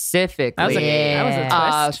 Specifically. That was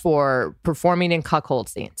a twist. For performing in cuckold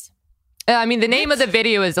scenes. I mean, the name of the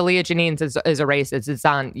video is Aaliyah Janine's is a racist. It's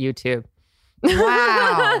on YouTube.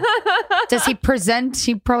 Wow. Does he present?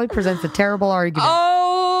 He probably presents a terrible argument.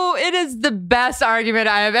 Oh, it is the best argument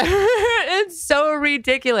I have ever. It's so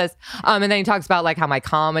ridiculous. And then he talks about like how my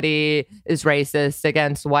comedy is racist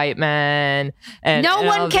against white men. And no and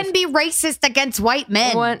all one this- can be racist against white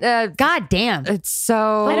men. God damn. It's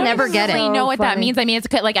so. I'll never get it. I don't really know what that funny. means. I mean,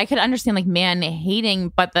 it's like I could understand like man hating,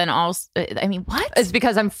 but then also, I mean, what? It's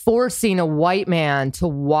because I'm forcing a white man to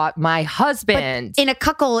watch my husband. In a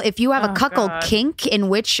cuckold, if you have a cuckold kink in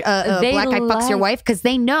which a They black guy fucks your like- wife, because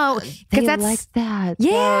they know, because that's like that.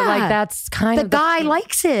 Yeah. Like that's kind the of guy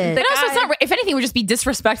likes it. And also, it's not. If anything, it would just be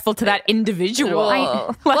disrespectful to that individual.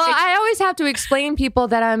 Well, I always have to explain people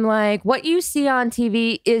that I'm like, what you see on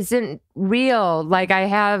TV isn't real. Like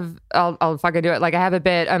I'll fucking do it. Like I have a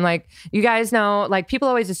bit. I'm like, you guys know, like people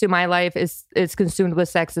always assume my life is consumed with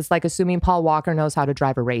sex. It's like assuming Paul Walker knows how to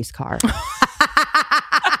drive a race car.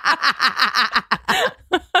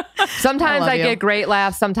 Sometimes I get great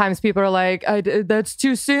laughs. Sometimes people are like, that's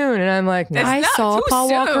too soon. And I'm like, no. I saw too Paul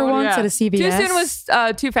Walker soon. once Yeah. at a CBS. Too soon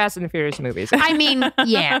was two Fast and the Furious movies. I mean,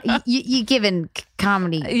 yeah, you given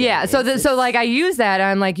comedy. Yeah. So like I use that.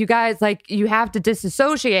 I'm like, you guys, like you have to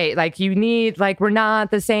disassociate. Like you need, like we're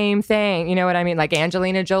not the same thing. You know what I mean? Like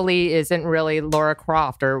Angelina Jolie isn't really Laura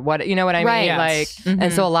Croft or what, you know what I mean? Right. Like, Yes.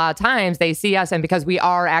 and so a lot of times they see us and because we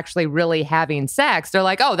are actually really having sex, they're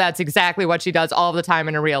like, oh, that's exactly what she does all the time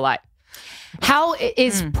in her real life. How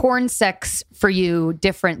is porn sex for you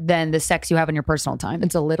different than the sex you have in your personal time?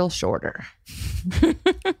 It's a little shorter.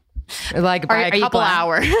 Like by Are a you couple glad?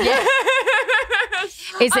 hours.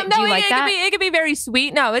 Is it? No, do you like that? It could be very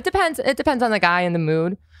sweet. No, it depends. It depends on the guy and the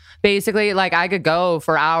mood. Basically, like I could go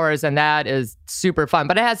for hours and that is super fun,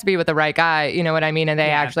 but it has to be with the right guy. You know what I mean? And they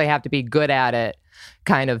actually have to be good at it,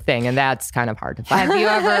 kind of thing. And that's kind of hard to find. Have you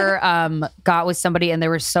ever got with somebody and they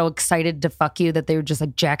were so excited to fuck you that they were just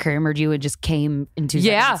like jackhammered you and just came into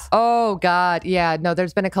Yeah. seconds? Oh God. Yeah. No,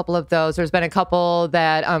 there's been a couple of those. There's been a couple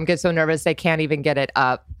that get so nervous they can't even get it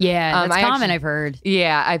up. Yeah, that's I common. actually- I've heard.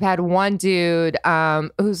 Yeah, I've had one dude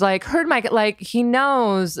who's like heard my like he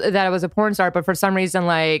knows that I was a porn star, but for some reason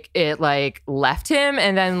like it like left him.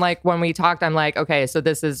 And then like when we talked, I'm like, okay, so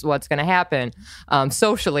this is what's gonna happen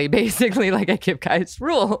socially, basically. Like I give guys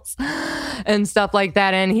rules and stuff like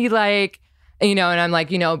that. And he like and I'm like,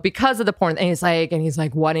 because of the porn. And he's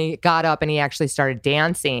like, when he got up and he actually started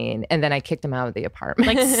dancing, and then I kicked him out of the apartment.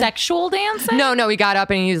 Like sexual dancing? No, he got up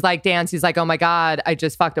and he's like, dance. He's like, oh my God, I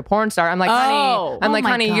just fucked a porn star. I'm like,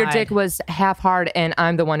 honey, your dick was half hard and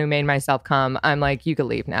I'm the one who made myself come. I'm like, you could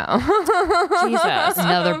leave now. Jesus.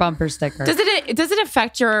 Another bumper sticker. Does it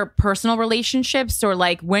affect your personal relationships, or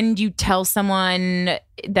like when you tell someone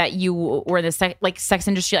that you were in the sex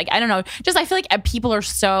industry? Like, I don't know. Just I feel like people are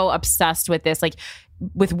so obsessed with this, like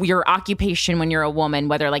with your occupation when you're a woman,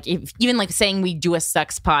 whether like even like saying we do a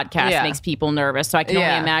sex podcast makes people nervous. So I can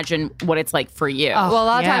only imagine what it's like for you. Well, a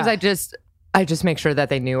lot of times I just make sure that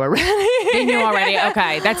they knew already. They knew already.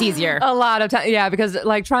 Okay, that's easier. A lot of time, because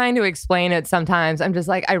like trying to explain it sometimes, I'm just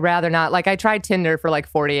like, I'd rather not. Like I tried Tinder for like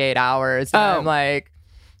 48 hours. And I'm like,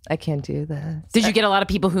 I can't do this. Did you get a lot of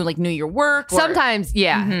people who like knew your work? Or? Sometimes,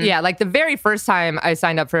 yeah. Like the very first time I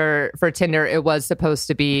signed up for Tinder, it was supposed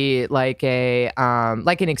to be like an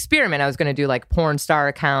experiment. I was going to do like porn star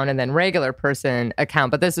account and then regular person account.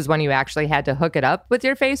 But this is when you actually had to hook it up with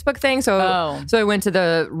your Facebook thing. So I went to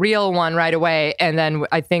the real one right away. And then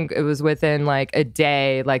I think it was within like a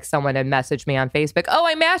day, like someone had messaged me on Facebook. Oh,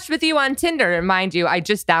 I matched with you on Tinder. And mind you, I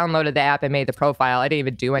just downloaded the app and made the profile. I didn't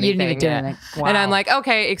even do anything. You didn't even do anything. Wow. And I'm like,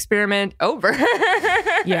 okay, experiment over.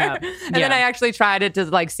 And then I actually tried it to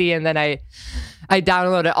like see, and then I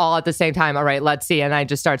downloaded it all at the same time. All right, let's see. And I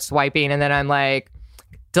just start swiping, and then I'm like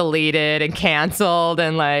deleted and canceled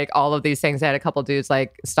and like all of these things. I had a couple dudes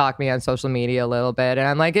like stalk me on social media a little bit, and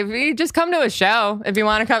I'm like, if you just come to a show, if you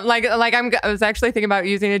want to come, I was actually thinking about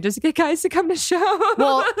using it just to get guys to come to show.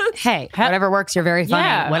 Well, hey, whatever works. You're very funny.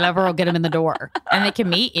 Yeah. Whatever will get them in the door, and they can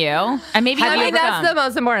meet you. And maybe that's the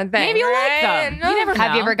most important thing. Maybe you like them. You never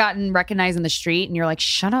have know. you ever gotten recognized in the street and you're like,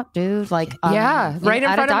 shut up, dude? Like, right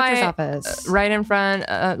in front of doctor's my office, right in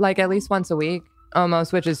front, like at least once a week.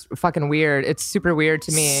 Almost, which is fucking weird. It's super weird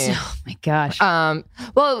to me. Oh my gosh.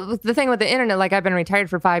 Well, the thing with the internet, like I've been retired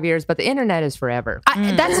for 5 years, but the internet is forever.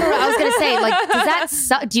 That's what I was gonna say. Like, does that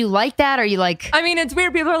suck? Do you like that? Or are you like? I mean, it's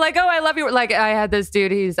weird. People are like, "Oh, I love you." Like I had this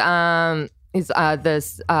dude. He's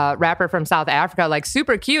this rapper from South Africa, like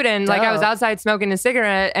super cute, and like I was outside smoking a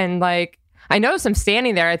cigarette, and like I noticed him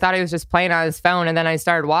standing there. I thought he was just playing on his phone, and then I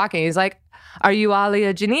started walking. He's like, "Are you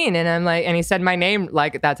Alia Janine?" And I'm like, and he said my name,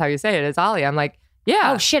 like that's how you say it. It's Alia. I'm like,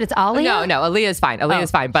 yeah. Oh shit, it's Alia? No, Aaliyah's fine.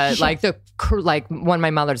 Aaliyah's fine. But like like when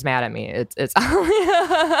my mother's mad at me, it's Alia.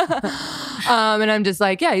 And I'm just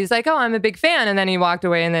like, yeah. He's like, oh, I'm a big fan. And then he walked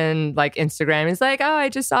away, and then like Instagram, he's like, oh, I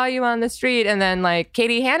just saw you on the street. And then like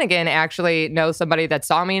Katie Hannigan actually knows somebody that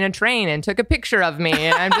saw me in a train and took a picture of me.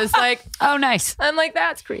 And I'm just like, oh, nice. I'm like,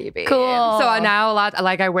 that's creepy. Cool. So now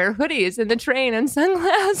I wear hoodies in the train and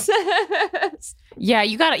sunglasses. Yeah,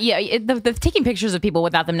 you got to, the taking pictures of people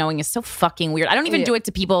without them knowing is so fucking weird. I don't even do it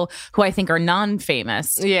to people who I think are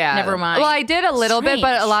non-famous. Yeah. Never mind. Well, I did a little bit,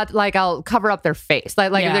 but a lot, like I'll cover up their face.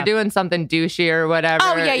 Like if they're doing something douchey or whatever.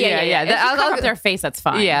 Oh, yeah. If I'll cover up their face, that's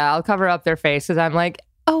fine. Yeah, I'll cover up their face because I'm like,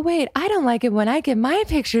 oh, wait, I don't like it when I get my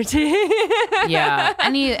picture too. Yeah.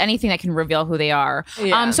 Anything that can reveal who they are.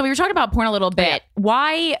 Yeah. So we were talking about porn a little bit.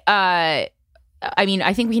 Why, I mean,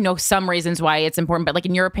 I think we know some reasons why it's important, but like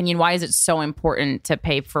in your opinion, why is it so important to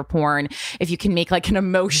pay for porn if you can make like an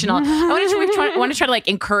emotional? I want to try to like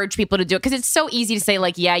encourage people to do it because it's so easy to say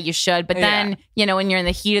like, yeah, you should, but then when you're in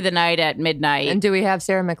the heat of the night at midnight. And do we have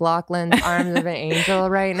Sarah McLachlan's Arms of an Angel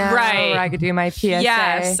right now? Right. Where I could do my PSA.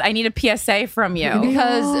 Yes, I need a PSA from you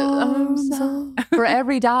because for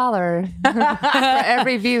every dollar, for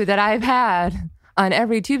every view that I've had on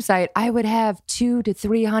every tube site, I would have $200 to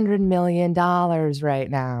 $300 million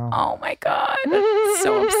right now. Oh my God. That's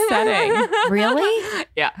so upsetting. Really?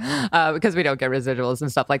 Yeah. Because we don't get residuals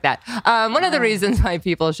and stuff like that. One of the reasons why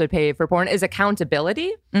people should pay for porn is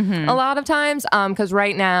accountability a lot of times. Because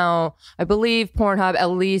right now, I believe Pornhub,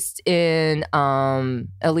 at least in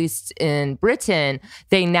Britain,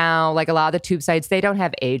 they now, like a lot of the tube sites, they don't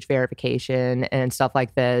have age verification and stuff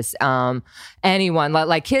like this. Anyone,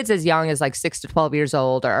 like kids as young as like 6 to 12 years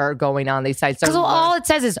old are going on these sites. Because all it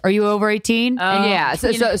says is, are you over 18? Yeah.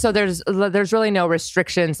 So there's really no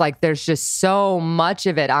restrictions. Like there's just so much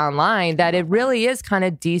of it online that it really is kind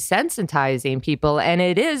of desensitizing people. And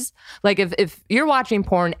it is like, if you're watching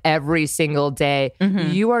porn every single day,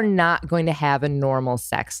 you are not going to have a normal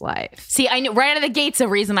sex life. See, I knew right out of the gate's a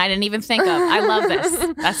reason I didn't even think of. I love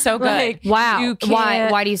this. That's so good. Like, wow.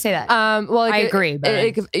 Why do you say that? Well, I agree.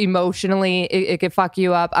 But emotionally, it could fuck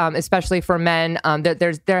you up, especially for men.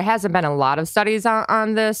 There hasn't been a lot of studies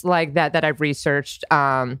on this like that I've researched,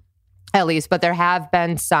 at least, but there have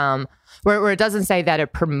been some where it doesn't say that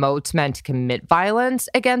it promotes men to commit violence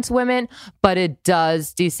against women, but it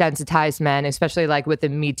does desensitize men, especially like with the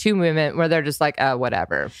Me Too movement, where they're just like,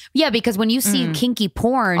 whatever. Yeah, because when you see kinky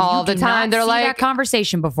porn All the time, they're see like that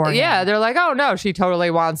conversation before. Yeah, they're like, oh no, she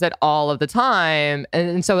totally wants it all of the time.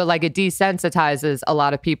 And so it desensitizes a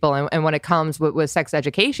lot of people. And when it comes with sex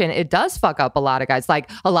education, it does fuck up a lot of guys. Like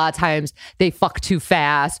a lot of times they fuck too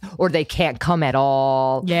fast or they can't come at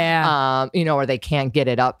all. Yeah. Or they can't get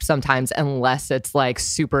it up sometimes unless it's like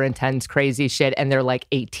super intense, crazy shit and they're like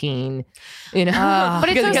 18, But it's so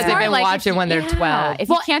because they've smart, been like, watching when they're 12. If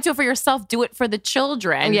you can't do it for yourself, do it for the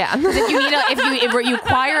children. Yeah. 'Cause if you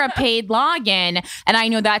acquire a paid login, and I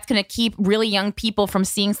know that's going to keep really young people from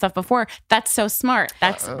seeing stuff before, that's so smart.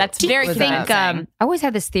 That's very I convincing. think I always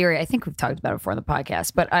had this theory. I think we've talked about it before on the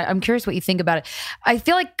podcast, but I'm curious what you think about it. I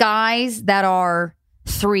feel like guys that are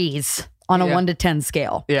 3s on a 1 to 10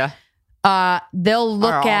 scale, Yeah. they'll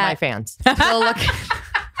look Are all at my fans. they'll look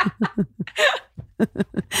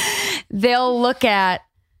they'll look at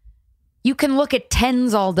you can look at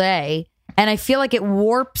 10s all day, and I feel like it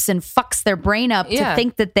warps and fucks their brain up to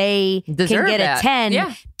think that they Deserve can get that. a 10.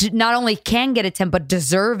 Yeah. Not only can get a 10 but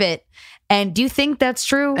deserve it. And do you think that's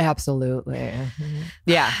true? Absolutely.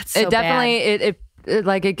 Yeah. so it definitely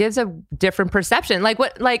it gives a different perception.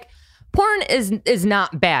 Porn is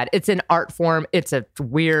not bad. It's an art form. It's a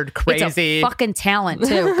weird, crazy. It's a fucking talent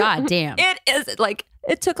too. God damn. It is like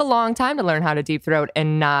it took a long time to learn how to deep throat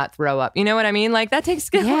and not throw up. You know what I mean? Like that takes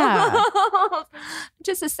skill. Yeah.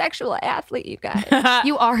 Just a sexual athlete, you guys.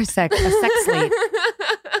 You are a sex lead.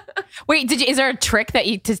 Wait, is there a trick that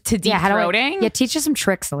you to deep throating? Yeah, teach us some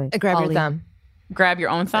tricks, Ali. Grab your Ollie. thumb. Grab your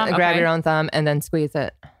own thumb. Grab Okay. your own thumb and then squeeze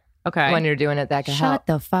it. Okay. When you're doing it, that can Shut help.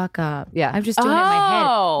 the fuck up. Yeah. I'm just doing it in my head.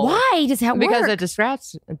 Oh. Why does that Because work?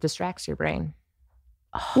 it distracts your brain.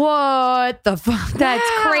 What the fuck? That's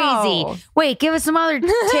Wow. crazy. Wait, give us some other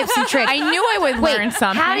tips and tricks. I knew I would Wait, learn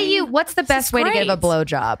something. what's the best is way to give a great.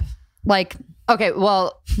 blowjob? Like, Okay,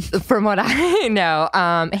 well, from what I know,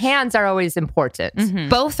 hands are always important.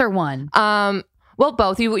 both or one? Well,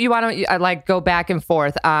 both. You want to like go back and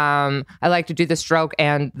forth. I like to do the stroke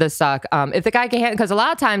and the suck. If the guy can handle, because a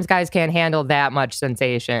lot of times guys can't handle that much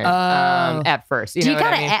sensation at first. You know what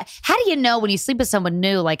I mean? How do you know when you sleep with someone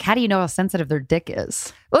new? Like, how do you know how sensitive their dick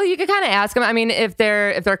is? Well, you could kind of ask them. I mean, if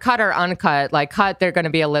they're cut or uncut, like cut, they're going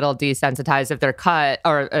to be a little desensitized. If they're cut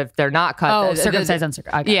or if they're not cut, Oh, circumcised,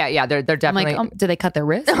 uncircumcised. Okay. Yeah, they're I'm definitely. like, do they cut their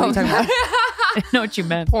wrist? What are you talking about? I know what you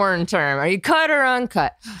meant. Porn term. Are you cut or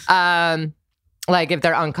uncut? Like if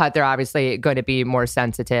they're uncut, they're obviously going to be more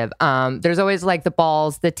sensitive. There's always like the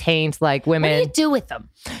balls, the taint, like What women. do you do with them?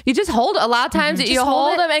 You just hold a lot of times. You Just hold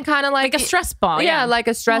hold them and kind of like Like a stress ball. Yeah, like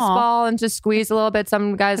a stress Aw. ball and just squeeze a little bit.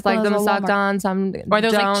 Some guys like those them at sucked Walmart. on. Some Or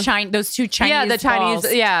those don't. like those two Chinese. Yeah, the Chinese.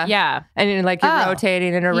 balls. Yeah, Yeah. And then, like you're Oh.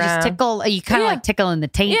 rotating it around. You just tickle. You kind of Yeah. like tickle in the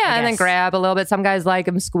taint. Yeah, I and then guess. grab a little bit. Some guys like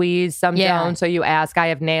them squeezed, some Yeah. don't. So you ask. I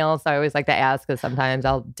have nails, so I always like to ask because sometimes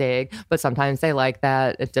I'll dig, but sometimes they like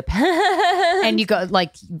that. It depends. And you go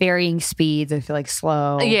like varying speeds. I feel like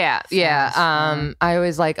slow. Yeah, yeah. fast. I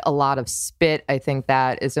always like a lot of spit. I think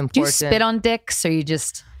that is important. Do you spit on dicks, or you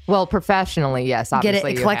just Well, professionally, yes. get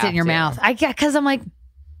Obviously, it, you collect it have in your to. mouth? I get because I'm like,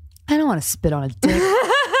 I don't want to spit on a dick.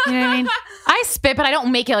 You know what I mean? I spit, but I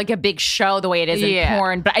don't make it like a big show the way it is in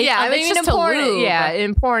porn. But yeah, it's just in to porn, lube. yeah,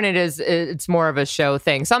 in porn it's more of a show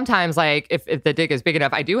thing. Sometimes, like if the dick is big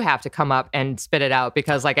enough, I do have to come up and spit it out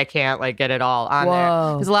because like I can't like get it all on there.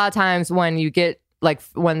 Whoa. Because a lot of times when you get like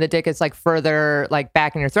when the dick is like further like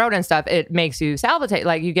back in your throat and stuff, it makes you salivate,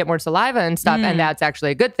 like you get more saliva and stuff, and that's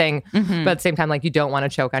actually a good thing. But at the same time, like you don't want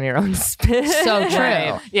to choke on your own spit. So true.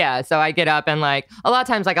 Right. Yeah. So I get up and like a lot of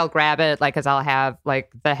times like I'll grab it like because I'll have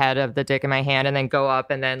like the head of the dick in my hand and then go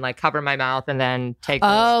up and then like cover my mouth and then take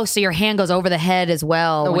Oh, so your hand goes over the head as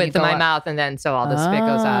well when you with go my up. mouth and then so all the spit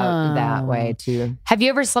goes out that way too. Have you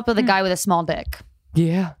ever slept with a guy with a small dick?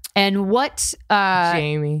 Yeah. And what?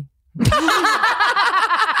 Jamie.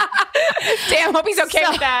 Damn, hope he's okay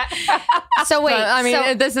with that. So wait, I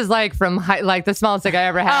mean, this is like from like the smallest dick I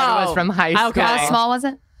ever had was from high school. okay. how small was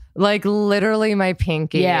it? Like literally my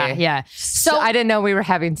pinky. Yeah. So I didn't know we were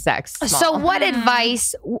having sex. So small. what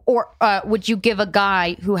advice or would you give a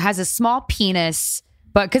guy who has a small penis?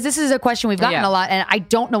 But because this is a question we've gotten Yeah. a lot, and I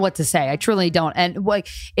don't know what to say. I truly don't. And like,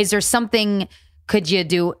 is there something? Could you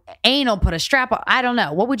do anal? Put a strap on? I don't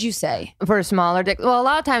know. What would you say? For a smaller dick, well, a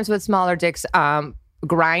lot of times with smaller dicks,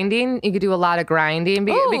 grinding, you could do a lot of grinding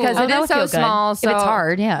because oh, it that is would so feel good. small. If So it's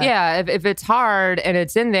hard, yeah. Yeah, if it's hard and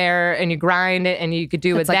it's in there and you grind it and you could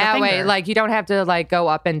do It's it like a that way, finger. like you don't have to like go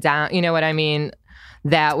up and down. You know what I mean?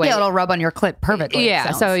 that way. Yeah, it'll rub on your clit perfectly.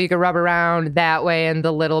 Yeah, so you can rub around that way, and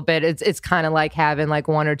the little bit, it's kind of like having like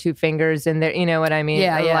 1 or 2 fingers in there. You know what I mean?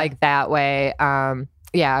 Yeah. Like that way.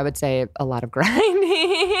 Yeah, I would say a lot of grinding.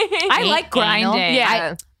 I like grinding.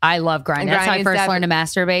 Yeah. I love grinding. That's how I Grinding's first learned to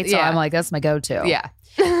masturbate. So Yeah. I'm like, that's my go-to. Yeah.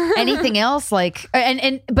 Anything else? Like,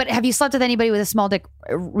 but have you slept with anybody with a small dick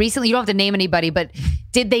recently? You don't have to name anybody, but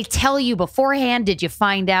did they tell you beforehand? Did you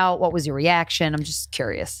find out? What was your reaction? I'm just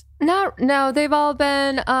curious. No, they've all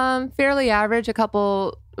been fairly average. A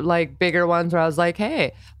couple like bigger ones where I was like,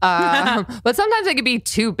 hey, but sometimes it could be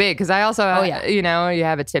too big because I also, you know, you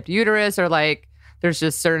have a tipped uterus or like there's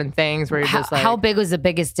just certain things where you're just like, how big was the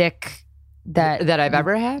biggest dick that I've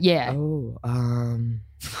ever had? Yeah. Oh,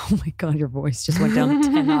 Oh my God, your voice just went down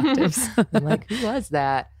 10 octaves. I'm like, who was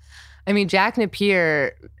that? I mean, Jack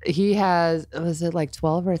Napier, he has, was it like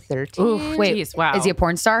 12 or 13? Oof, Wait, geez, wow. Is he a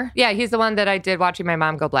porn star? Yeah, he's the one that I did Watching My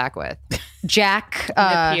Mom Go Black with. Jack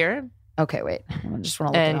Napier. Okay, wait. I just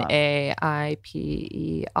want to look it up.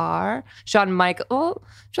 Naiper. Shawn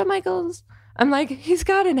Michaels. I'm like, he's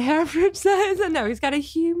got an average size. And no, he's got a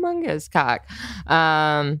humongous cock.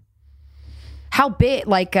 How big?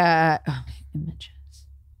 Like, images.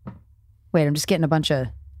 Wait, I'm just getting a bunch of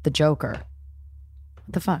the Joker.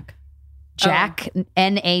 What the fuck? Jack,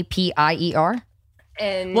 Napier?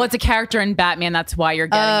 And Well, it's a character in Batman. That's why you're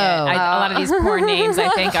getting it. A lot of these porn names, I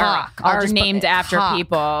think, are named after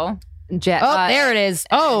people. There it is.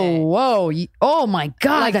 Whoa. Oh my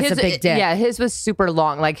God, like that's his, a big dick. Yeah, his was super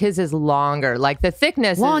long. Like his is longer. Like the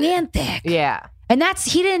thickness Long is, and thick. Yeah. And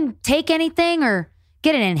he didn't take anything or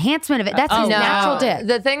get an enhancement of it. That's his natural dick.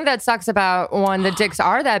 The thing that sucks about when the dicks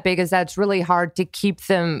are that big is that it's really hard to keep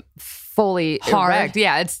them fully erect.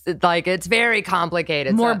 Yeah, it's very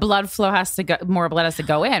complicated. More So- blood has to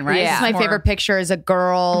go in, right? Yeah. This is my More- favorite picture is a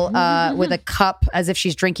girl with a cup as if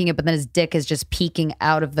she's drinking it, but then his dick is just peeking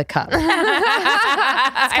out of the cup.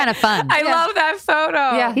 It's kind of fun. I love that photo.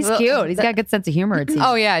 Yeah. He's cute. He's got a good sense of humor. It seems.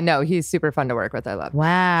 Oh yeah, no, he's super fun to work with. I love him.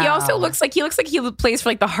 Wow. He also looks like he plays for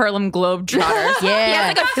like the Harlem Globetrotters. Yeah. He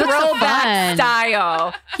has like a He looks so throwback fun.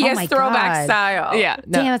 style. He Oh has my throwback God. style. Yeah,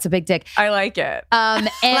 no. Damn, that's a big dick. I like it. And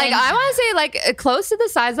Like I want to say like close to the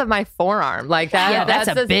size of my forearm. Like that. Yeah, that's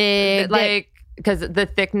a the- big dick. like because the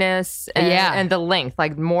thickness and the length,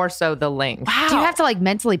 like more so the length. Wow. do you have to like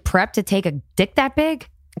mentally prep to take a dick that big?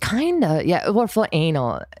 Kinda, yeah. Or for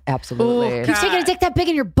anal, absolutely. You've taken a dick that big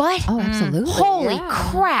in your butt? Oh, absolutely. Holy yeah.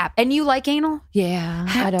 crap. And you like anal? Yeah,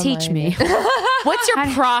 I don't Teach mind me. it. What's your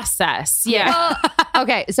process? Yeah.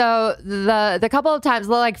 Okay, so the couple of times,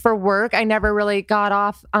 like for work, I never really got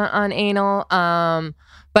off on anal.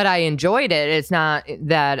 But I enjoyed it. It's not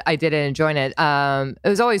that I didn't enjoy it. It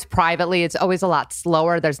was always privately. It's always a lot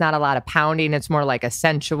slower. There's not a lot of pounding. It's more like a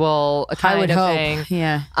sensual kind of thing.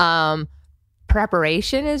 Yeah.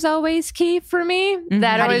 Preparation is always key for me.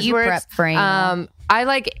 That How do always you works. prep for anal? I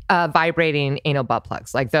like vibrating anal butt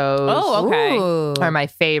plugs. Like those Oh, okay. Ooh. are my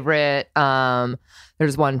favorite.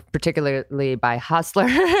 There's one particularly by Hustler.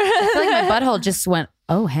 I feel like my butthole just went,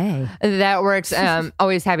 oh, hey. That works.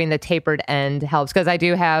 Always having the tapered end helps because I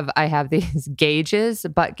have these gauges,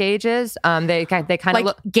 butt gauges. They kind of Like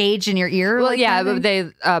look. gauge in your ear? Well, like yeah, kind of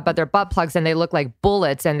thing? but they're butt plugs and they look like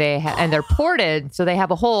bullets and and they're ported, so they have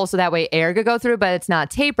a hole so that way air could go through, but it's not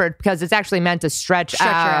tapered because it's actually meant to stretch Stretch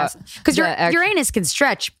your out. ass. Because your the anus can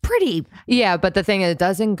stretch pretty. Yeah, but the thing is, it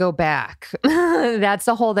doesn't go back. That's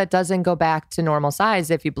the hole that doesn't go back to normal size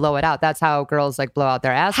if you blow it out. That's how girls like blow out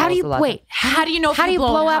their assholes. How do you, a lot. wait, How do you know? how do you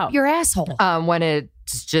blow it up out? your asshole? When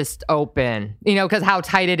it's just open, because how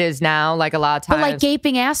tight it is now. Like a lot of times, But like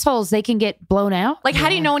gaping assholes, they can get blown out? Like, how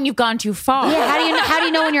do you know when you've gone too far? Yeah, how do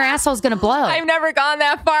you know when your asshole's going to blow? I've never gone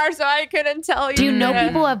that far, so I couldn't tell you. Do you know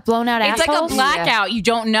people who have blown out It's assholes? like a blackout. You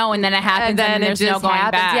don't know, and then it happens, and then it there's no just going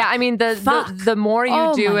happens. back. Yeah, I mean the more you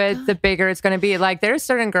Oh do my it, the bigger it's going to be. Like there's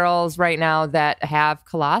certain girls right now that have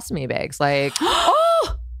colostomy bags. Like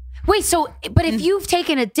Wait, so but if you've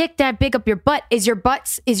taken a dick that big up your butt, is your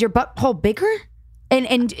butthole bigger? And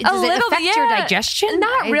does it affect your digestion?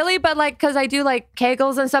 Not really, but like because I do like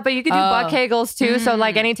Kegels and stuff, but you could do butt Kegels too. So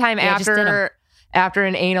like anytime Yeah, just did 'em. after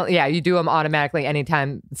an anal, you do them automatically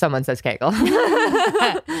anytime someone says Kegel.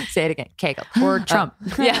 Say it again, Kegel Or Trump.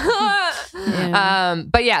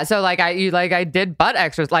 But yeah, so like I did butt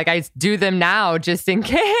extras, like I do them now just in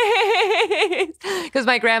case. Because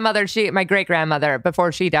my great grandmother,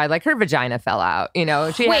 before she died, like her vagina fell out. She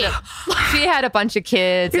had a bunch of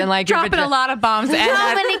kids and like dropping a lot of bombs and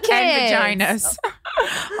How many kids? and vaginas.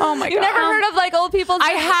 Oh my God. You never heard of like old people?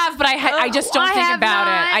 I have, but I just don't I think have about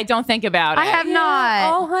not. it. I don't think about it. I have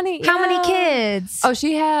not. Oh, honey. How many yeah. kids? Oh,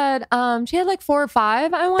 she had like 4 or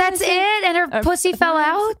 5. I want. That's it? And her pussy fell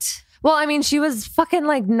out? Well, I mean, she was fucking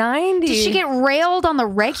like 90. Did she get railed on the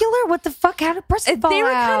regular? What the fuck? How did pussy fall out? They were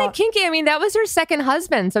kind of kinky. I mean, that was her second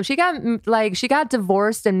husband. So she got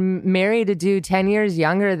divorced and married a dude 10 years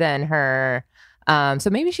younger than her. So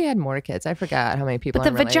maybe she had more kids. I forgot how many people. But the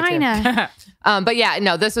I'm related vagina. to. But yeah,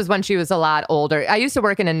 no, this was when she was a lot older. I used to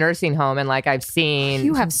work in a nursing home, and like I've seen.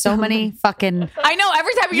 You have so many fucking. I know.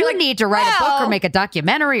 Every time You you're like, need to write a book or make a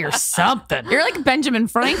documentary or something. you're like Benjamin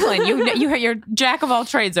Franklin. You're jack of all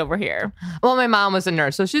trades over here. Well, my mom was a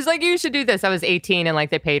nurse, so she's like, "You should do this." I was 18, and like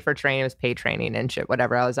they paid for training. It was paid training and shit.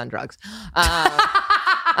 Whatever. I was on drugs.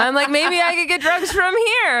 I'm like, maybe I could get drugs from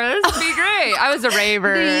here. This would be great. I was a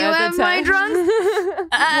raver. Do you at the have my time. drugs?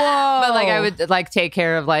 Whoa. But like I would like take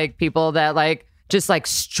care of like people that like just like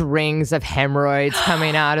strings of hemorrhoids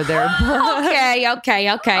coming out of their Okay. Let's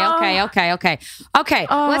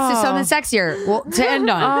do something sexier to end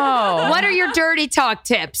on. Oh. What are your dirty talk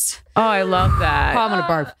tips? Oh, I love that. I'm gonna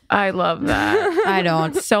barf. I love that. I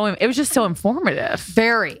don't. It was just so informative.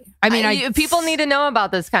 Very. I mean, people need to know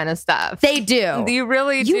about this kind of stuff. They do. You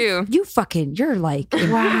really do. You're like,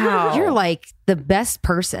 Wow. You're like the best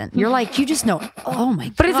person. You're like, you just know. Oh my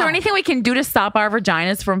God. But is there anything we can do to stop our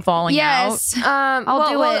vaginas from falling out? Yes. I'll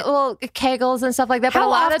do it. Well, Kegels and stuff like that. But How a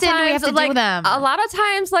lot often of times, do we have to do like, them? A lot of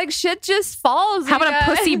times, like shit just falls. How you about a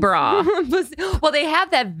guys. pussy bra? Well, they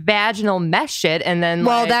have that vaginal mesh shit, and then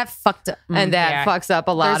Well, like, that fucked up. and that Yeah. fucks up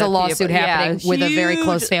a lot. There's a of lawsuit people. happening Yeah, with a very huge-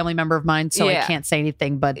 close family member of mine, so I Yeah. can't say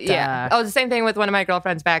anything. But Yeah. Oh, the same thing with one of my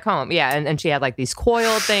girlfriends back home. Yeah, and she had like these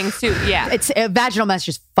coiled things too. Yeah. it's vaginal mesh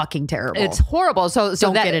is fucking terrible. It's horrible. So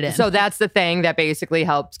Don't that, get it in. So that's the thing that basically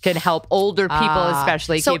can help older people,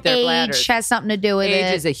 especially so keep their age bladders. has something to do with Age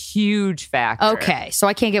it. is a huge factor. Okay, so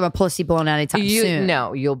I can't get my pussy blown out anytime soon.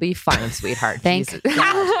 No, you'll be fine, sweetheart. Thank Jesus.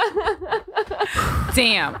 God.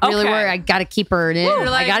 Damn. Really Okay. worried. I got to keep her in. I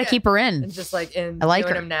like- got to keep her in. Just like in I like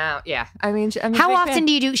doing her. them now. Yeah. I mean, I'm a How big often fan.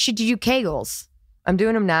 do you do? Should you do Kegels? I'm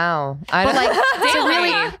doing them now. I But don't like, so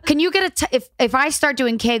really, can you get if I start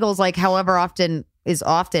doing Kegels, like however often is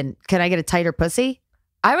often, can I get a tighter pussy?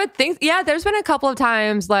 I would think, yeah, there's been a couple of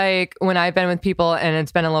times like when I've been with people and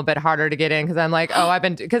it's been a little bit harder to get in because I'm like,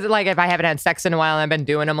 because like if I haven't had sex in a while, I've been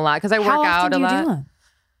doing them a lot because I work How out often a do you lot. do them?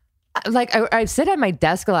 Like I sit at my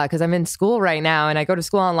desk a lot because I'm in school right now and I go to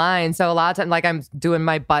school online. So a lot of time, like I'm doing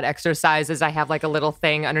my butt exercises. I have like a little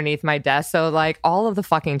thing underneath my desk. So like all of the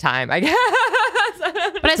fucking time, I guess.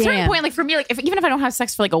 But at a certain Damn. point, like for me, like even if I don't have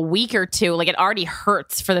sex for like a week or two, like it already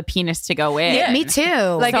hurts for the penis to go in. Yeah. Me too.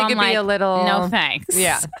 Like So it I'm could be a little. No thanks.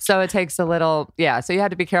 Yeah. So it takes a little. Yeah. So you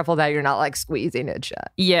have to be careful that you're not like squeezing it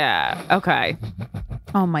shut. Yeah. Okay.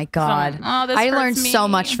 Oh my God. Oh, this I hurts learned so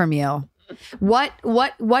me. much from you. What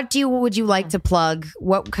would you like to plug?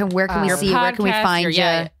 Where can we Your see you? Where can we podcast, find you?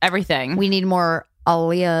 yeah, everything. We need more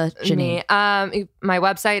Aaliyah Janine. Me, my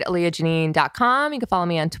website, AaliyahJanine.com. You can follow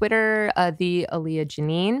me on Twitter, the Aaliyah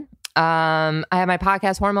Janine. I have my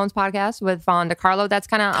podcast, Hormones Podcast, with Vaughn DiCarlo. That's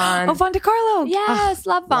kind of on. Oh, Von DiCarlo. Yes,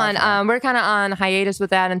 love Vaughn. We're kind of on hiatus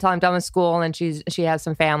with that until I'm done with school, and she has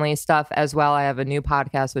some family stuff as well. I have a new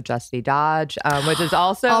podcast with Justy Dodge, which is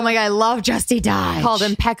also Oh my God, I love Justy Dodge. called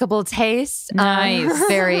Impeccable Taste. Nice.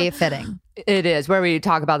 Very fitting. It is where we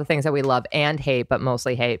talk about the things that we love and hate, but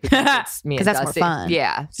mostly hate because it's me and 'Cause that's more Justy. fun.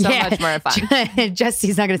 Yeah, so much more fun.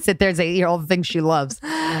 Justy's not going to sit there and say all the things she loves,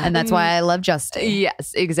 and that's why I love Justy.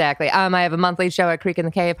 Yes, exactly. I have a monthly show at Creek in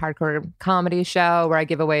the Cave, hardcore comedy show where I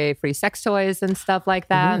give away free sex toys and stuff like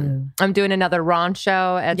that. I'm doing another Raunch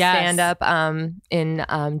show at Yes. Stand Up in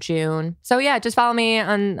June. So yeah, just follow me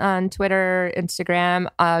on Twitter, Instagram.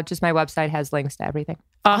 Just my website has links to everything.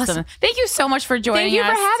 Awesome. Thank you so much for joining Thank you us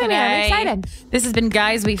for having me. I'm today. excited. This has been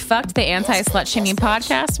Guys We Fucked, the anti-slut shaming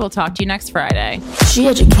podcast. We'll talk to you next Friday. She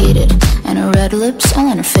educated, and her red lips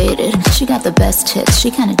all in her faded. She got the best tits,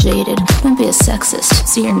 she kinda jaded. Don't be a sexist,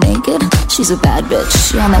 see her naked? She's a bad bitch.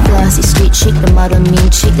 She on that glossy street chic, the model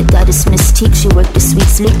mean cheek, the goddess mystique. She worked the sweet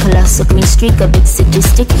sleep, colossal green streak, a bit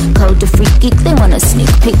sadistic. Code to freak geek, they want a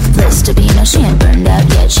sneak peek. Place to be, no, she ain't burned out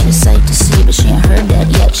yet. She a sight to see, but she ain't heard that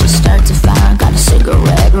yet. She starts a fire, got a cigarette,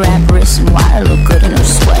 wrap wrist and wire, look good in her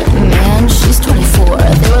sweat. Man, she's 24.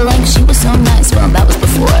 They were like she was so nice, well that was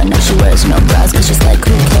before. Now she wears no bras, cause she's like,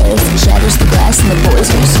 who cares? Shatters the glass and the boys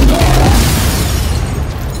are snare.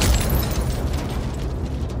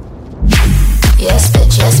 Yes,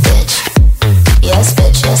 bitch, yes, bitch. Yes,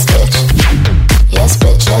 bitch, yes, bitch. Yes,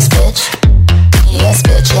 bitch, yes, bitch. Yes,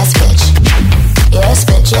 bitch, yes, bitch. Yes,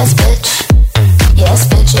 bitch, yes, bitch. Yes,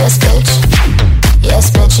 bitch,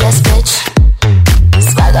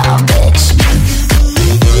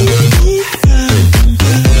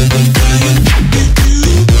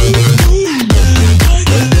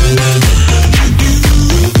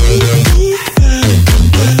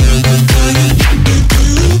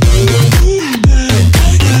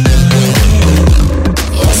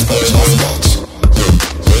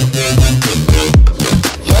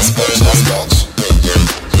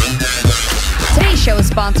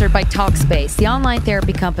 sponsored by Talkspace, the online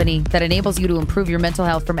therapy company that enables you to improve your mental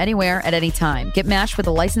health from anywhere at any time. Get matched with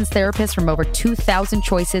a licensed therapist from over 2,000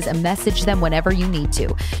 choices and message them whenever you need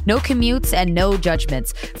to. No commutes and no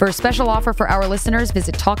judgments. For a special offer for our listeners,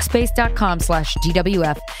 visit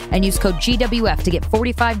Talkspace.com/GWF and use code GWF to get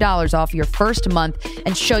 $45 off your first month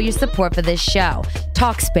and show your support for this show.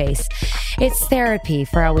 Talkspace. It's therapy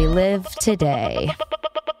for how we live today.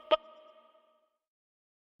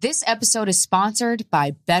 This episode is sponsored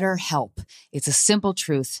by BetterHelp. It's a simple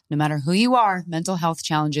truth. No matter who you are, mental health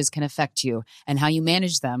challenges can affect you, and how you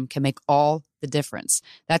manage them can make all the difference.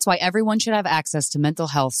 That's why everyone should have access to mental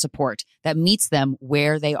health support that meets them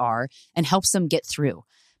where they are and helps them get through.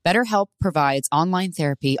 BetterHelp provides online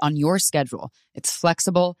therapy on your schedule. It's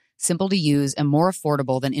flexible, simple to use, and more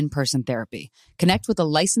affordable than in-person therapy. Connect with a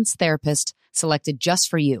licensed therapist selected just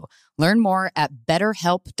for you. Learn more at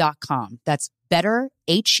BetterHelp.com. That's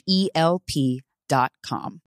BetterHelp.com.